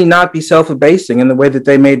only not be self-abasing in the way that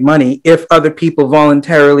they made money if other people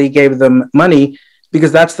voluntarily gave them money,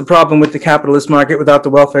 because that's the problem with the capitalist market without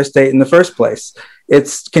the welfare state in the first place.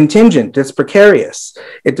 It's contingent, it's precarious.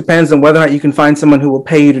 It depends on whether or not you can find someone who will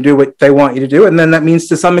pay you to do what they want you to do. And then that means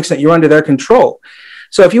to some extent you're under their control.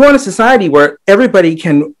 So if you want a society where everybody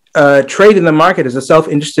can trade in the market as a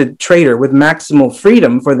self-interested trader with maximal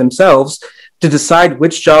freedom for themselves to decide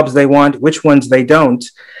which jobs they want, which ones they don't,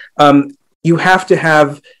 you have to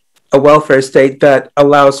have a welfare state that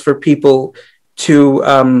allows for people to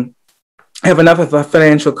have enough of a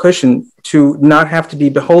financial cushion to not have to be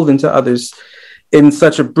beholden to others in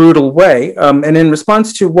such a brutal way. And in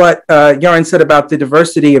response to what Yaron said about the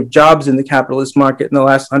diversity of jobs in the capitalist market in the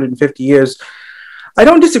last 150 years, I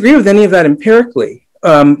don't disagree with any of that empirically.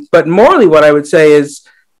 But morally, what I would say is,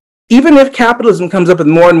 even if capitalism comes up with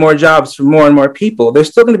more and more jobs for more and more people, there's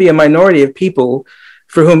still going to be a minority of people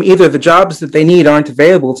for whom either the jobs that they need aren't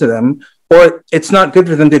available to them, or it's not good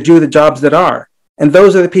for them to do the jobs that are. And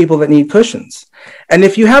those are the people that need cushions. And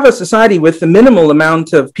if you have a society with the minimal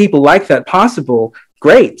amount of people like that possible,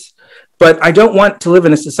 great. But I don't want to live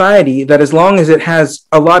in a society that, as long as it has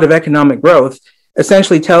a lot of economic growth,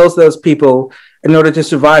 essentially tells those people, in order to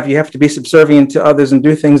survive, you have to be subservient to others and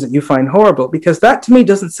do things that you find horrible. Because that, to me,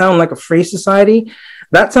 doesn't sound like a free society.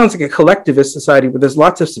 That sounds like a collectivist society where there's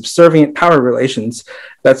lots of subservient power relations.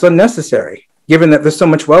 That's unnecessary, given that there's so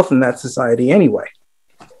much wealth in that society anyway.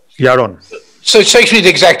 Yaron. So it strikes me the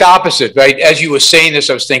exact opposite, right? As you were saying this,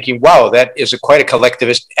 I was thinking, wow, that is quite a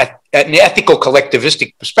collectivist, an ethical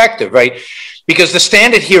collectivistic perspective, right? Because the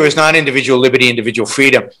standard here is not individual liberty, individual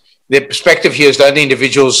freedom. The perspective here is not the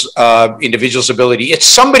individual's ability. It's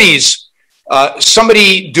somebody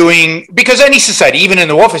doing, because any society, even in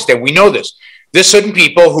the welfare state, we know this. There's certain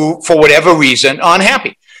people who, for whatever reason, are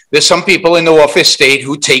unhappy. There's some people in the welfare state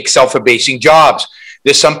who take self-abasing jobs.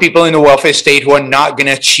 There's some people in the welfare state who are not going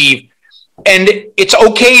to achieve. And it's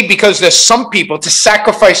okay because there's some people to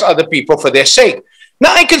sacrifice other people for their sake.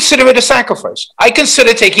 Now, I consider it a sacrifice. I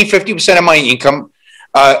consider taking 50% of my income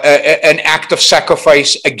an act of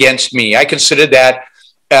sacrifice against me. I consider that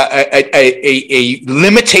a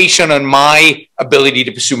limitation on my ability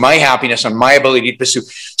to pursue my happiness, on my ability to pursue.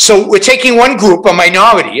 So we're taking one group, a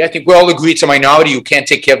minority. I think we all agree it's a minority who can't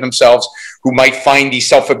take care of themselves, who might find these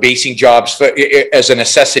self-abasing jobs as a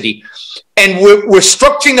necessity. And we're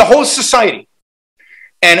structuring the whole society.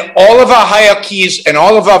 And all of our hierarchies and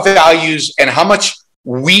all of our values and how much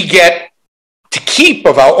we get to keep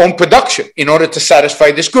of our own production in order to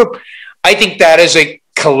satisfy this group. I think that is a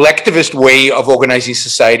collectivist way of organizing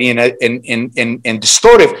society and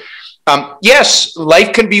distortive. Yes,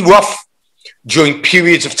 life can be rough during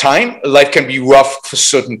periods of time. Life can be rough for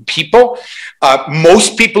certain people.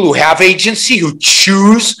 Most people who have agency, who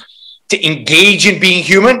choose to engage in being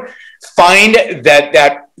human, find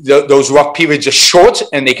that those rough periods are short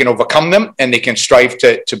and they can overcome them and they can strive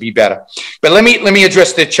to be better. But let me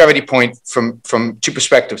address the charity point from two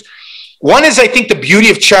perspectives. One is, I think the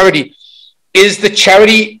beauty of charity is that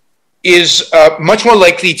charity is much more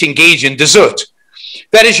likely to engage in desert.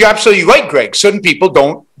 That is, you're absolutely right, Greg. Certain people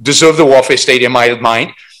don't deserve the welfare state in my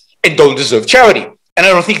mind and don't deserve charity. And I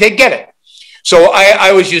don't think they get it. So I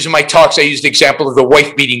always use in my talks, I use the example of the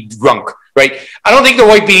wife beating drunk, right? I don't think the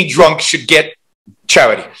wife beating drunk should get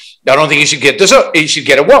charity. I don't think he should get dessert. He should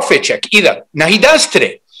get a welfare check either. Now he does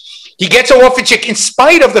today. He gets a welfare check in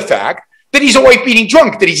spite of the fact that he's a wife beating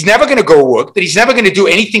drunk, that he's never going to go work, that he's never going to do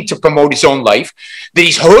anything to promote his own life, that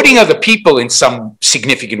he's hurting other people in some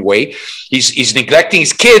significant way. He's neglecting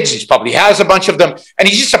his kids. He probably has a bunch of them, and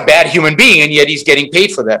he's just a bad human being, and yet he's getting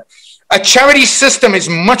paid for that. A charity system is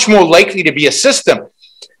much more likely to be a system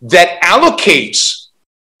that allocates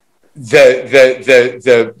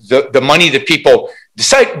the money that people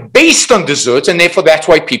decide based on deserts, and therefore that's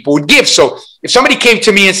why people would give. So if somebody came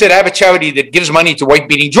to me and said, I have a charity that gives money to wife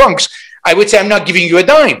beating drunks, I would say, I'm not giving you a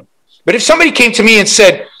dime. But if somebody came to me and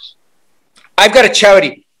said, I've got a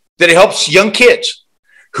charity that helps young kids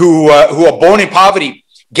who are born in poverty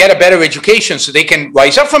get a better education so they can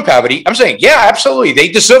rise up from poverty, I'm saying, yeah, absolutely. They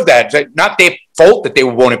deserve that. It's not their fault that they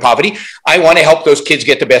were born in poverty. I want to help those kids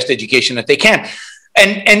get the best education that they can.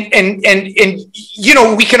 And you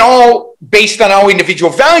know, we can all, based on our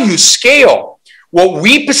individual values, scale what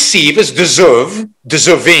we perceive as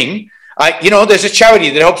deserving. You know, there's a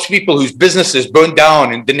charity that helps people whose businesses burned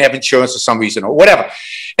down and didn't have insurance for some reason or whatever.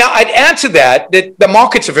 Now, I'd add to that the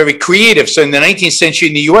markets are very creative. So in the 19th century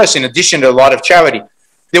in the US, in addition to a lot of charity,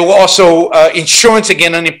 there were also insurance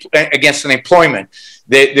against unemployment.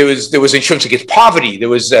 There was insurance against poverty. There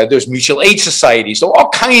was mutual aid societies. So all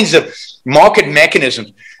kinds of market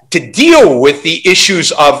mechanisms to deal with the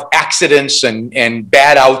issues of accidents and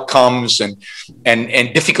bad outcomes and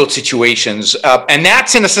difficult situations. And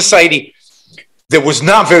that's in a society that was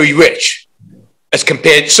not very rich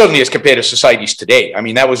certainly as compared to societies today. I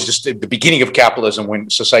mean, that was just the beginning of capitalism when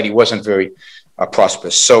society wasn't very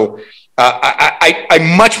prosperous. So I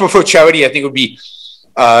much prefer charity. I think it would be,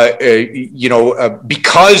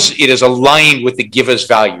 because it is aligned with the giver's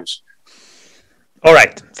values. All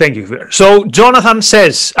right, thank you. So Jonathan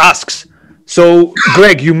asks, so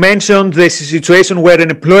Greg, you mentioned the situation where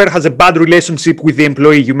an employer has a bad relationship with the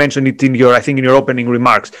employee. You mentioned it in your opening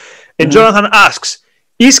remarks. And Jonathan asks,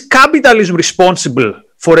 is capitalism responsible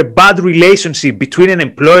for a bad relationship between an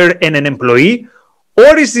employer and an employee,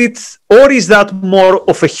 or is that more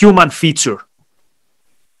of a human feature?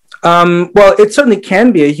 Well, it certainly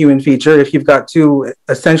can be a human feature if you've got two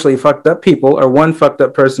essentially fucked up people or one fucked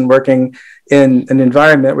up person working in an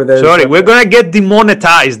environment where there's... Sorry, we're going to get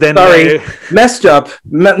demonetized then. Sorry, messed up,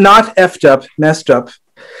 not effed up, messed up.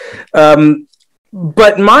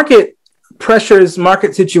 But market pressures,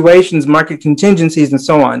 market situations, market contingencies, and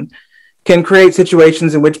so on can create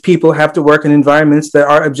situations in which people have to work in environments that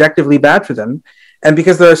are objectively bad for them. And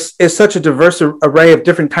because there is such a diverse array of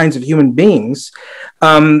different kinds of human beings,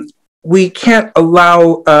 we can't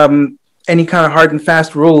allow any kind of hard and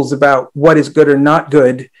fast rules about what is good or not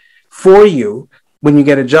good for you when you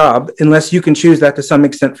get a job, unless you can choose that to some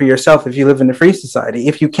extent for yourself if you live in a free society.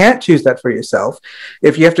 If you can't choose that for yourself,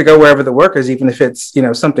 if you have to go wherever the work is, even if it's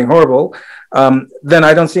something horrible, then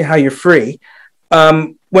I don't see how you're free.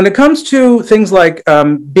 When it comes to things like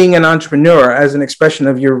being an entrepreneur as an expression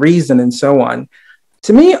of your reason and so on,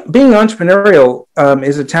 to me, being entrepreneurial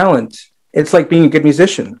is a talent. It's like being a good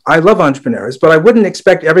musician. I love entrepreneurs, but I wouldn't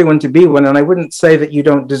expect everyone to be one, and I wouldn't say that you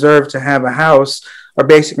don't deserve to have a house or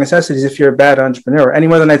basic necessities if you're a bad entrepreneur, any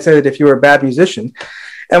more than I'd say that if you were a bad musician.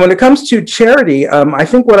 And when it comes to charity, I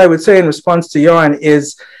think what I would say in response to Yaron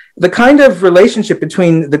is the kind of relationship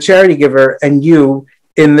between the charity giver and you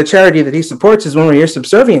in the charity that he supports is one where you're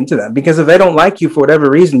subservient to them, because if they don't like you for whatever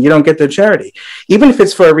reason, you don't get their charity. Even if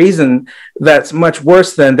it's for a reason that's much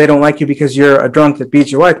worse than they don't like you because you're a drunk that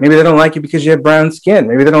beats your wife. Maybe they don't like you because you have brown skin.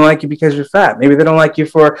 Maybe they don't like you because you're fat. Maybe they don't like you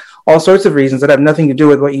for all sorts of reasons that have nothing to do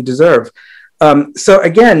with what you deserve. So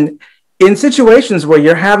again, in situations where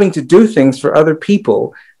you're having to do things for other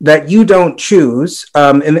people that you don't choose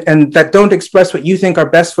and that don't express what you think are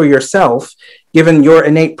best for yourself, given your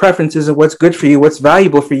innate preferences of what's good for you, what's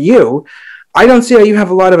valuable for you, I don't see how you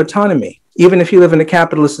have a lot of autonomy. even if you live in a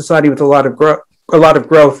capitalist society with a lot of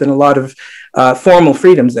growth and a lot of formal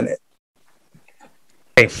freedoms in it.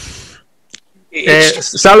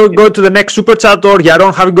 Shall we go to the next super chat, or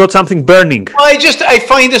Yaron, have you got something burning? I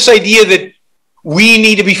find this idea that we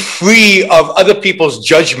need to be free of other people's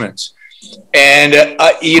judgments, and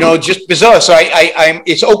just bizarre. So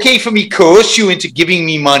it's okay for me to coerce you into giving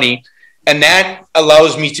me money, and that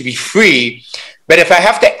allows me to be free. But if I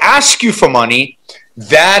have to ask you for money,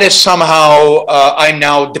 that is somehow I'm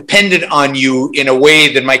now dependent on you in a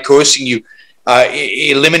way that my coercing you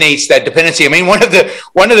eliminates that dependency. I mean, one of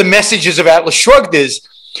the messages of Atlas Shrugged is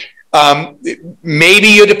maybe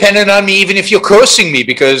you're dependent on me even if you're coercing me,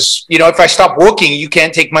 because if I stop working, you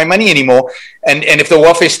can't take my money anymore. And if the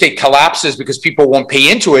welfare state collapses because people won't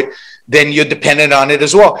pay into it, then you're dependent on it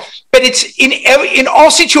as well. But it's in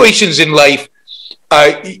all situations in life.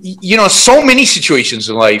 So many situations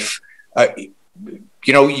in life.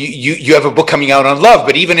 You have a book coming out on love,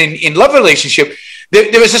 but even in love relationship,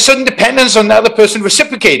 there is a certain dependence on the other person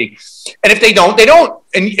reciprocating. And if they don't, they don't.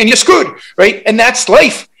 And you're screwed, right? And that's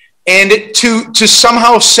life. And to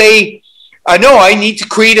somehow say, no, I need to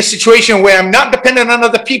create a situation where I'm not dependent on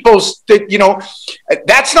other people's,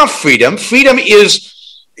 that's not freedom.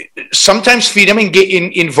 Sometimes freedom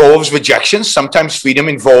involves rejection. Sometimes freedom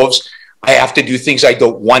involves, I have to do things I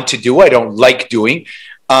don't want to do, I don't like doing,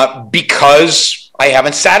 because I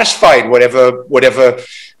haven't satisfied whatever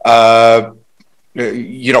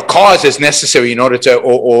cause is necessary in order to,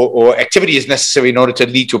 or activity is necessary in order to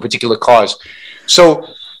lead to a particular cause. So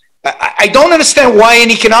I don't understand why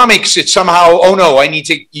in economics it's somehow, oh no,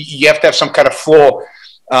 you have to have some kind of flaw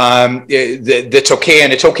that's okay,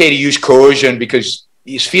 and it's okay to use coercion because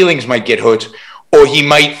his feelings might get hurt, or he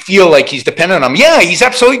might feel like he's dependent on him. Yeah, he's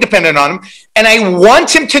absolutely dependent on him, and I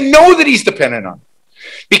want him to know that he's dependent on him,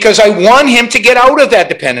 because I want him to get out of that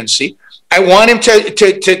dependency. I want him to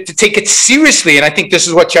take it seriously, and I think this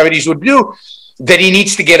is what charities would do, that he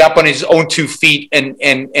needs to get up on his own 2 feet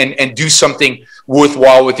and do something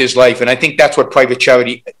worthwhile with his life. And I think that's what private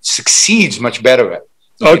charity succeeds much better at.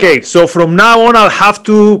 Okay, so from now on, I'll have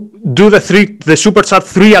to do the super chat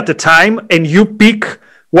 3 at a time, and you pick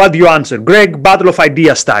what you answer. Greg, battle of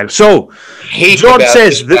idea style. So, George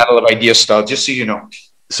says battle of idea style, just so you know.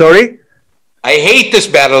 Sorry? I hate this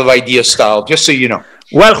battle of idea style, just so you know.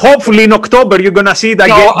 Well, hopefully in October you're gonna see it again.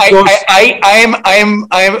 No,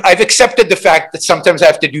 I've accepted the fact that sometimes I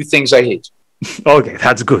have to do things I hate. Okay,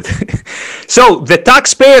 that's good. So the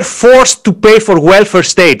taxpayer forced to pay for welfare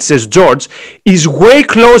state, says George, is way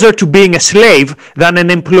closer to being a slave than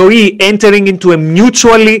an employee entering into a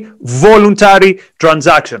mutually voluntary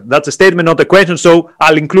transaction. That's a statement, not a question, so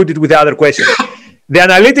I'll include it with the other question. The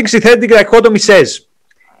analytic synthetic dichotomy says,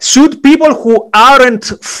 should people who aren't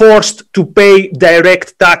forced to pay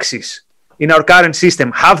direct taxes in our current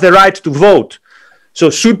system have the right to vote? So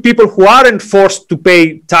should people who aren't forced to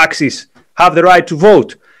pay taxes have the right to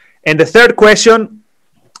vote? And the third question,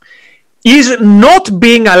 is not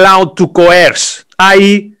being allowed to coerce,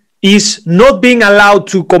 i.e. is not being allowed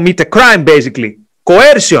to commit a crime, basically,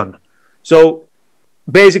 coercion. So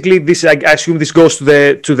basically this, I assume this goes to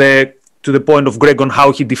the point of Greg on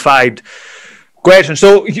how he defined coercion.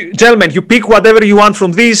 So gentlemen, you pick whatever you want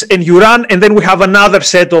from this and you run, and then we have another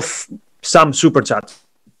set of some super chats.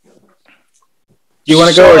 Do you want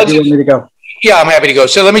to go or do you want me to go? Yeah, I'm happy to go.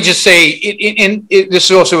 So let me just say,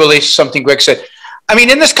 this also relates to something Greg said. I mean,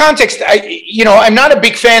 in this context, I'm not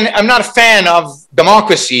a fan of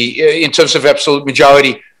democracy in terms of absolute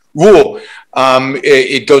majority rule.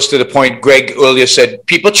 It goes to the point Greg earlier said,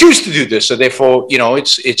 people choose to do this, so therefore,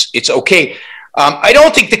 it's okay. I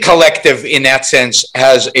don't think the collective, in that sense,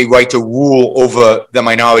 has a right to rule over the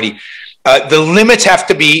minority. The limits have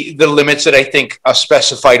to be the limits that I think are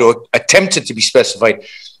specified or attempted to be specified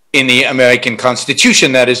in the American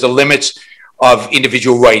Constitution. That is, the limits of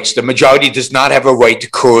individual rights. The majority does not have a right to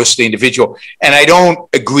coerce the individual. And I don't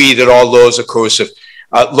agree that all laws are coercive.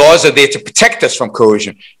 Laws are there to protect us from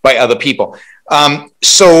coercion by other people.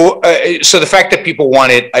 So the fact that people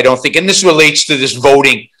want it, I don't think, and this relates to this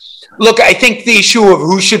voting. Look, I think the issue of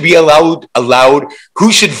who should be allowed,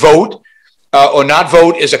 who should vote or not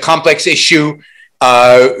vote is a complex issue.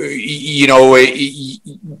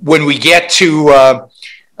 When we get to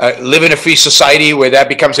live in a free society where that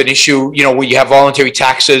becomes an issue, where you have voluntary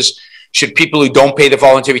taxes, should people who don't pay the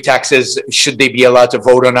voluntary taxes, should they be allowed to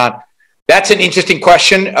vote or not? That's an interesting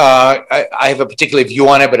question. I have a particular view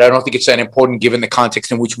on it, but I don't think it's that important given the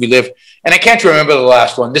context in which we live. And I can't remember the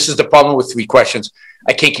last one. This is the problem with 3 questions.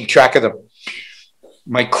 I can't keep track of them.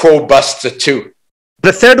 My crow busts at 2.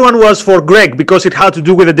 The third one was for Greg because it had to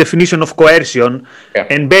do with the definition of coercion. Yeah.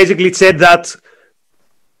 And basically it said that,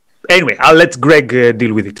 anyway, I'll let Greg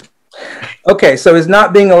deal with it. Okay, so is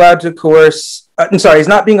not being allowed to coerce, is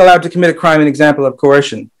not being allowed to commit a crime an example of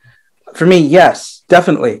coercion? For me, yes,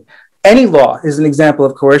 definitely. Any law is an example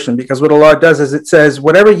of coercion because what a law does is it says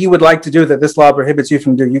whatever you would like to do that this law prohibits you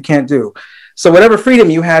from doing, you can't do. So whatever freedom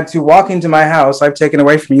you had to walk into my house, I've taken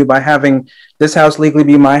away from you by having this house legally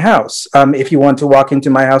be my house. If you want to walk into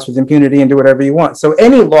my house with impunity and do whatever you want. So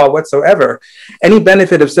any law whatsoever, any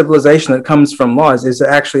benefit of civilization that comes from laws is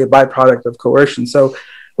actually a byproduct of coercion. So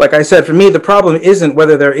like I said, for me, the problem isn't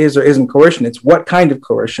whether there is or isn't coercion. It's what kind of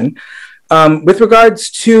coercion. With regards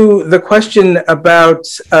to the question about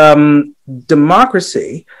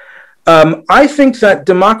democracy, I think that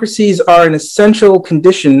democracies are an essential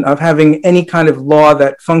condition of having any kind of law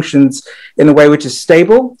that functions in a way which is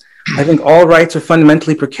stable. I think all rights are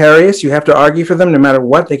fundamentally precarious. You have to argue for them no matter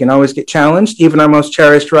what. They can always get challenged. Even our most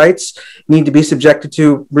cherished rights need to be subjected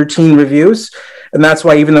to routine reviews. And that's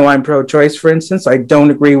why, even though I'm pro-choice, for instance, I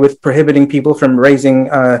don't agree with prohibiting people from raising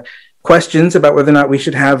questions about whether or not we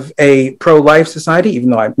should have a pro-life society, even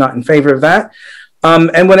though I'm not in favor of that.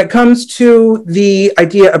 And when it comes to the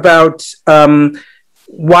idea about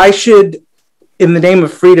why should, in the name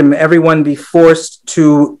of freedom, everyone be forced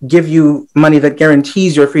to give you money that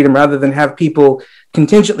guarantees your freedom rather than have people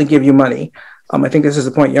contingently give you money, I think this is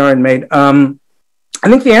the point Yaron made. I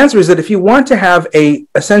think the answer is that if you want to have a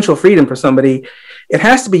essential freedom for somebody, it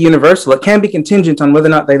has to be universal. It can't be contingent on whether or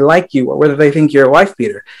not they like you or whether they think you're a wife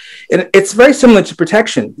beater. And it's very similar to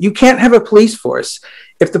protection. You can't have a police force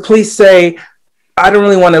if the police say, I don't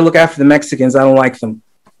really want to look after the Mexicans, I don't like them,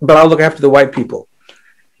 but I'll look after the white people.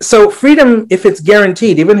 So freedom, if it's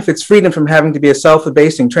guaranteed, even if it's freedom from having to be a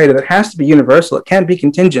self-abasing trader, that has to be universal. It can't be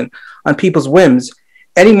contingent on people's whims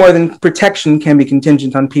any more than protection can be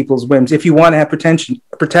contingent on people's whims if you want to have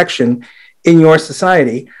protection in your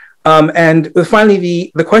society. And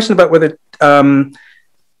finally, the question about whether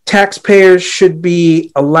taxpayers should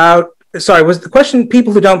be allowed, was the question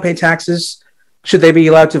people who don't pay taxes, should they be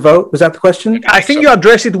allowed to vote? Was that the question? I think you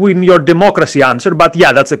addressed it with your democracy answer, but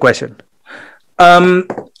yeah, that's the question.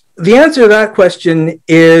 The answer to that question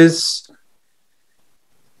is,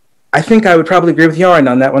 I think I would probably agree with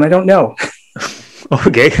Yaron on that one. I don't know.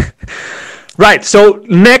 Okay. Right. So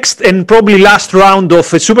next and probably last round of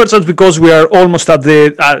super chats because we are almost at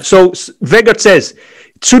the. So Vegard says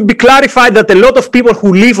it should be clarified that a lot of people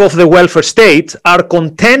who live off the welfare state are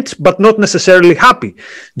content but not necessarily happy.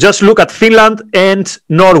 Just look at Finland and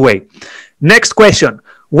Norway. Next question.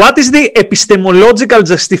 What is the epistemological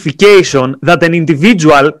justification that an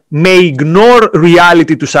individual may ignore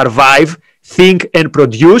reality to survive, think, and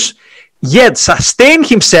produce, yet sustain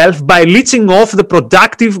himself by leeching off the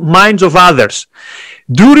productive minds of others?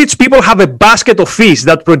 Do rich people have a basket of fish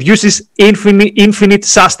that produces infinite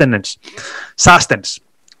sustenance?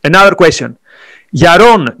 Another question.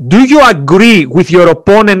 Yaron, do you agree with your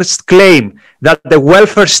opponent's claim that the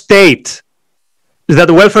welfare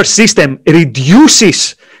system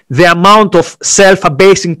reduces the amount of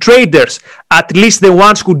self-abasing traders, at least the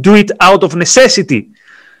ones who do it out of necessity?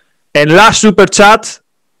 And last super chat,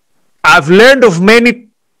 I've learned of many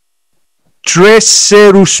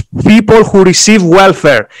treacherous people who receive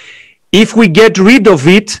welfare. If we get rid of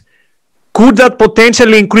it, could that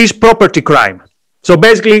potentially increase property crime? So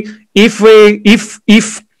basically, if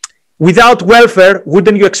without welfare,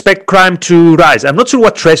 wouldn't you expect crime to rise? I'm not sure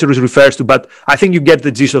what treacherous refers to, but I think you get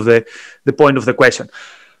the gist of the point of the question.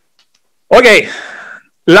 Okay,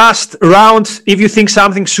 last round. If you think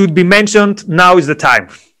something should be mentioned, now is the time.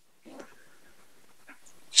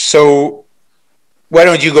 So why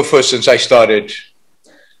don't you go first since I started?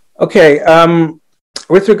 Okay.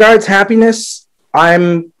 With regards to happiness,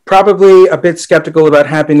 I'm probably a bit skeptical about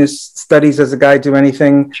happiness studies as a guide to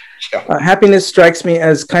anything. Yeah. Happiness strikes me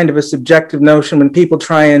as kind of a subjective notion. When people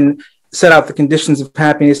try and set out the conditions of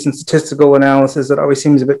happiness in statistical analysis, it always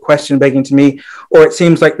seems a bit question-begging to me, or it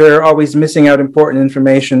seems like they're always missing out important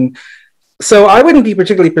information. So I wouldn't be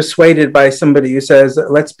particularly persuaded by somebody who says,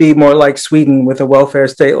 let's be more like Sweden with a welfare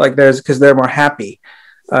state like theirs because they're more happy.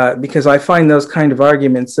 Because I find those kind of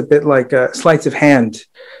arguments a bit like sleights of hand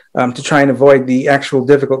to try and avoid the actual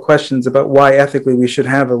difficult questions about why ethically we should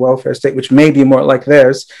have a welfare state, which may be more like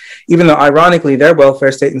theirs, even though ironically their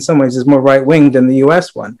welfare state in some ways is more right-winged than the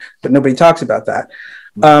US one, but nobody talks about that.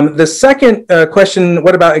 The second question,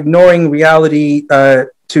 what about ignoring reality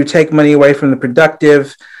to take money away from the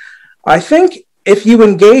productive? I think if you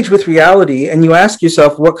engage with reality and you ask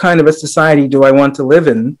yourself, what kind of a society do I want to live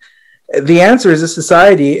in? The answer is a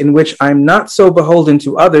society in which I'm not so beholden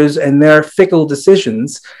to others and their fickle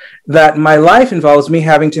decisions that my life involves me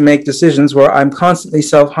having to make decisions where I'm constantly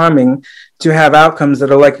self-harming to have outcomes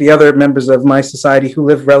that are like the other members of my society who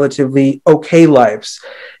live relatively okay lives.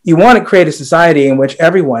 You want to create a society in which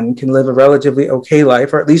everyone can live a relatively okay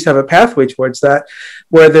life, or at least have a pathway towards that,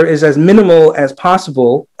 where there is as minimal as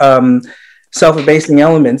possible self-abasing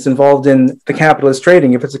elements involved in the capitalist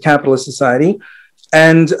trading, if it's a capitalist society.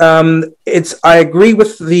 And I agree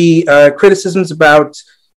with the criticisms about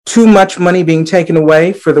too much money being taken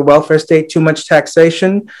away for the welfare state, too much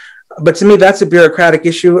taxation. But to me, that's a bureaucratic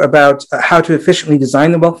issue about how to efficiently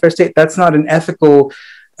design the welfare state. That's not an ethical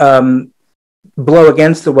blow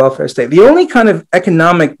against the welfare state. The only kind of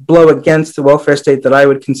economic blow against the welfare state that I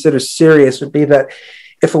would consider serious would be that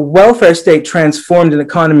if a welfare state transformed an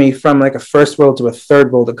economy from like a first world to a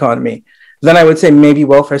third world economy, then I would say maybe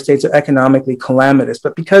welfare states are economically calamitous.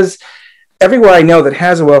 But because everywhere I know that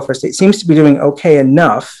has a welfare state seems to be doing okay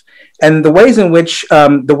enough, and the ways in which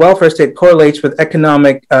the welfare state correlates with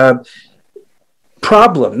economic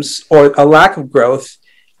problems or a lack of growth,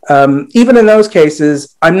 even in those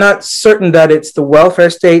cases, I'm not certain that it's the welfare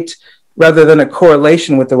state rather than a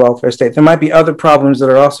correlation with the welfare state. There might be other problems that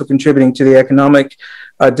are also contributing to the economic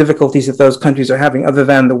difficulties that those countries are having other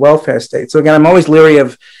than the welfare state. So again, I'm always leery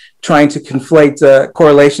of trying to conflate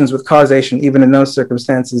correlations with causation, even in those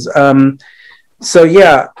circumstances. So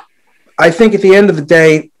yeah, I think at the end of the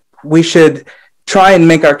day, we should try and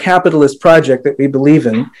make our capitalist project that we believe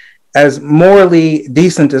in as morally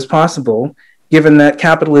decent as possible, given that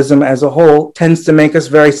capitalism as a whole tends to make us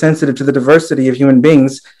very sensitive to the diversity of human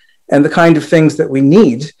beings and the kind of things that we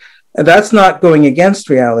need. And that's not going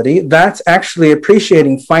against reality. That's actually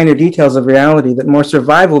appreciating finer details of reality that more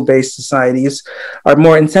survival-based societies are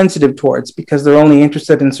more insensitive towards because they're only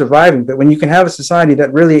interested in surviving. But when you can have a society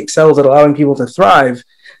that really excels at allowing people to thrive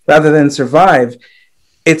rather than survive,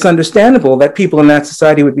 it's understandable that people in that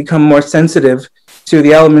society would become more sensitive to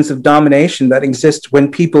the elements of domination that exist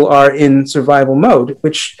when people are in survival mode,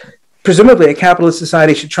 which presumably a capitalist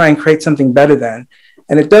society should try and create something better than.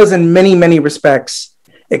 And it does in many, many respects,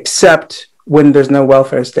 except when there's no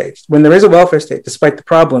welfare state. When there is a welfare state, despite the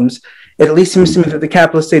problems, it at least seems to me that the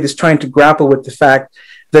capitalist state is trying to grapple with the fact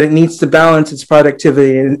that it needs to balance its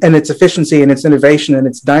productivity and its efficiency and its innovation and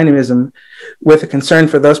its dynamism with a concern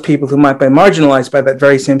for those people who might be marginalized by that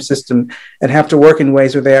very same system and have to work in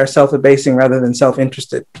ways where they are self-abasing rather than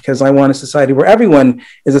self-interested. Because I want a society where everyone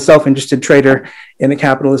is a self-interested trader in a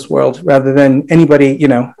capitalist world rather than anybody,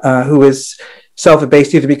 who is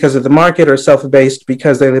self-abased either because of the market or self-abased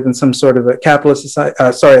because they live in some sort of a capitalist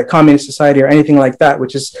society, a communist society or anything like that,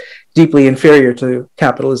 which is deeply inferior to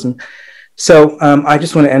capitalism. So I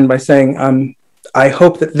just want to end by saying I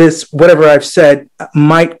hope that this, whatever I've said,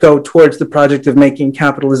 might go towards the project of making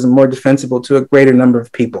capitalism more defensible to a greater number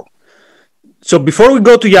of people. So before we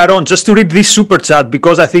go to Yaron, just to read this super chat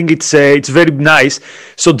because I think it's very nice.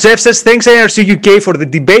 So Jeff says, thanks IRC UK for the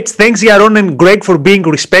debates. Thanks Yaron and Greg for being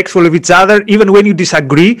respectful of each other, even when you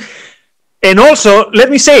disagree. And also, let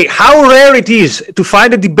me say how rare it is to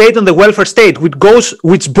find a debate on the welfare state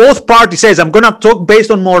which both parties says, I'm going to talk based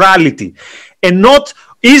on morality and not,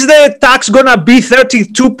 is the tax going to be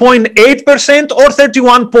 32.8% or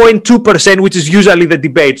 31.2%, which is usually the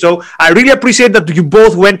debate. So I really appreciate that you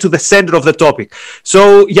both went to the center of the topic.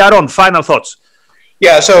 So Yaron, final thoughts.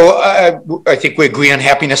 Yeah, so I think we agree on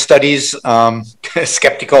happiness studies,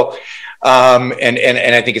 skeptical.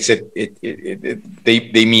 And I think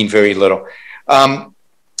they mean very little. I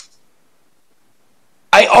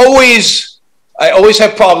always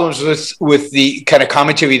have problems with the kind of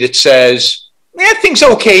commentary that says, things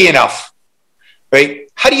are okay enough, right?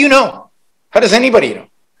 How do you know? How does anybody know?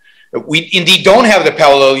 We indeed don't have the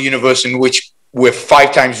parallel universe in which we're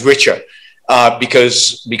 5 times richer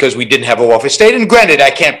because we didn't have a welfare state. And granted,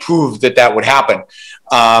 I can't prove that would happen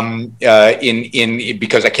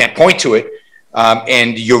because I can't point to it.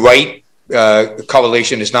 And you're right,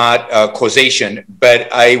 correlation is not causation,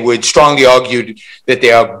 but I would strongly argue that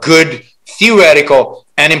there are good theoretical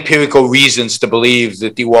and empirical reasons to believe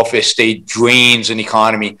that the welfare state drains an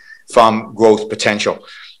economy from growth potential.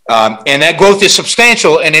 And that growth is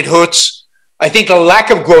substantial and it hurts. I think the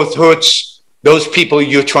lack of growth hurts those people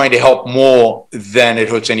you're trying to help more than it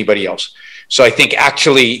hurts anybody else. So I think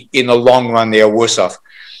actually in the long run, they are worse off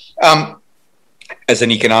as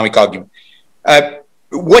an economic argument.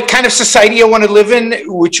 What kind of society I want to live in,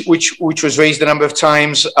 which was raised a number of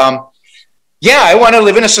times. I want to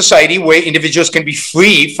live in a society where individuals can be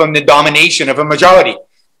free from the domination of a majority.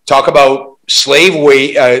 Talk about slave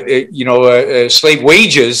wages.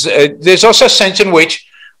 There's also a sense in which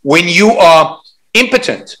when you are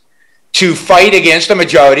impotent to fight against a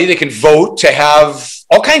majority that can vote to have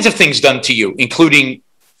all kinds of things done to you, including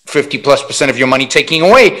 50+% of your money taken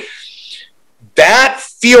away. That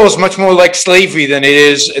feels much more like slavery than it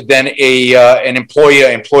is an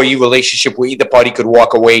employer-employee relationship where either party could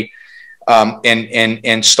walk away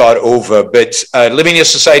and start over. But living in a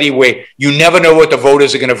society where you never know what the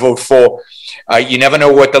voters are going to vote for, you never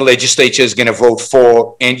know what the legislature is going to vote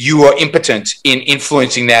for, and you are impotent in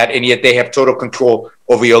influencing that, and yet they have total control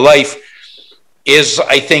over your life, is,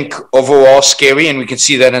 I think, overall scary, and we can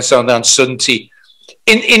see that in some of the uncertainty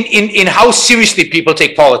in how seriously people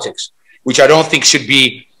take politics, which I don't think should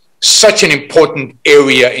be such an important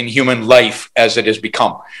area in human life as it has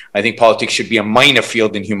become. I think politics should be a minor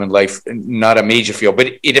field in human life, not a major field, but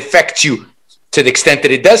it affects you to the extent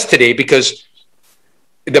that it does today because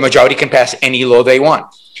the majority can pass any law they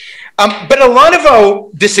want. But a lot of our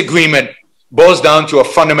disagreement boils down to a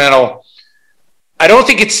fundamental, I don't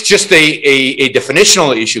think it's just a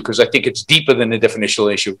definitional issue, because I think it's deeper than a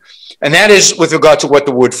definitional issue. And that is with regard to what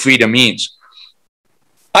the word freedom means.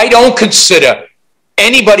 I don't consider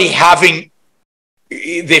anybody having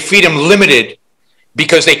their freedom limited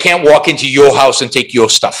because they can't walk into your house and take your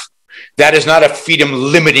stuff. That is not a freedom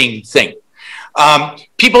limiting thing.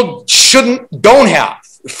 People don't have.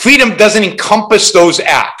 Freedom doesn't encompass those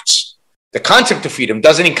acts. The concept of freedom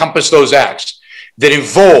doesn't encompass those acts that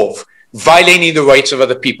involve violating the rights of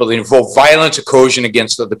other people, that involve violence or coercion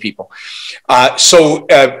against other people. So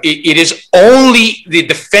it is only the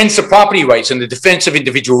defense of property rights and the defense of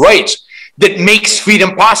individual rights that makes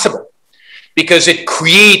freedom possible, because it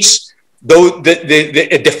creates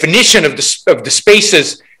the definition of the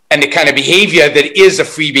spaces and the kind of behavior that is a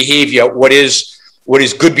free behavior, what is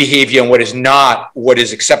good behavior and what is not, what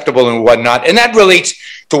is acceptable and what not. And that relates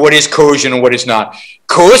to what is coercion and what is not.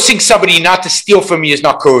 Coercing somebody not to steal from me is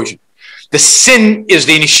not coercion. The sin is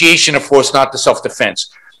the initiation of force, not the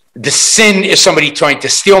self-defense. The sin is somebody trying to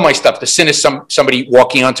steal my stuff. The sin is somebody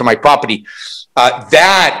walking onto my property.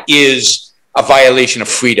 That is a violation of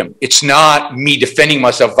freedom. It's not me defending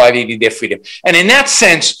myself, violating their freedom. And in that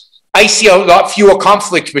sense, I see a lot fewer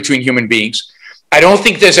conflicts between human beings. I don't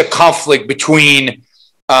think there's a conflict between,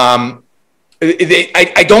 I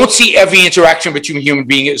don't see every interaction between human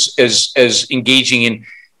beings as engaging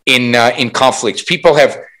in conflicts. People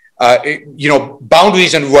have,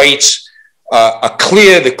 boundaries and rights are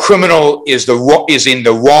clear. The criminal is in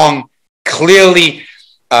the wrong clearly.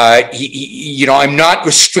 I'm not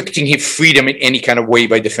restricting his freedom in any kind of way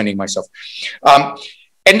by defending myself.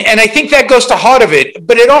 And I think that goes to the heart of it.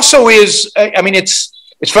 But it also is,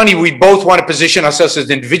 it's funny, we both want to position ourselves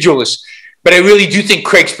as individualists, but I really do think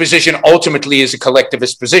Craig's position ultimately is a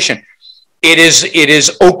collectivist position. It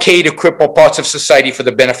is okay to cripple parts of society for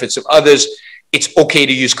the benefits of others. It's okay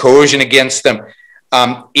to use coercion against them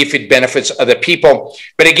if it benefits other people.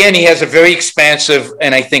 But again, he has a very expansive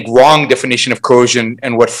and I think wrong definition of coercion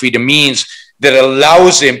and what freedom means that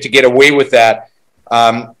allows him to get away with that,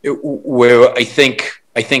 where I think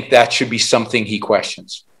that should be something he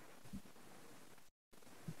questions.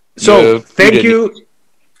 So thank you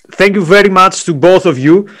very much to both of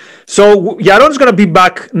you. So Yaron's going to be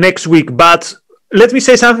back next week, but let me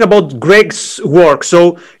say something about Greg's work.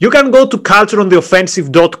 So you can go to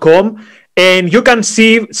cultureontheoffensive.com and you can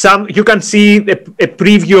see a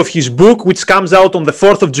preview of his book, which comes out on the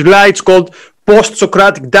 4th of July. It's called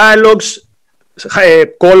Post-Socratic Dialogues,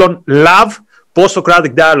 Love,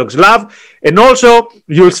 Post-Socratic Dialogues, Love. And also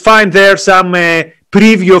you'll find there some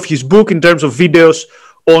preview of his book in terms of videos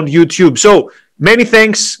on YouTube. So many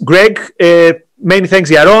thanks, Greg. Many thanks,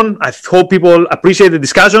 Yaron. I hope people appreciate the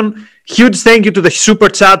discussion. Huge thank you to the super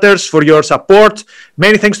chatters for your support.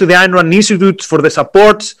 Many thanks to the Ayn Rand Institute for the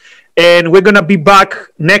support. And we're going to be back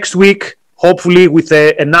next week, hopefully with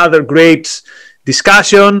another great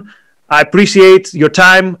discussion. I appreciate your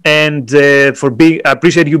time and I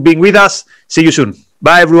appreciate you being with us. See you soon.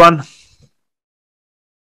 Bye, everyone.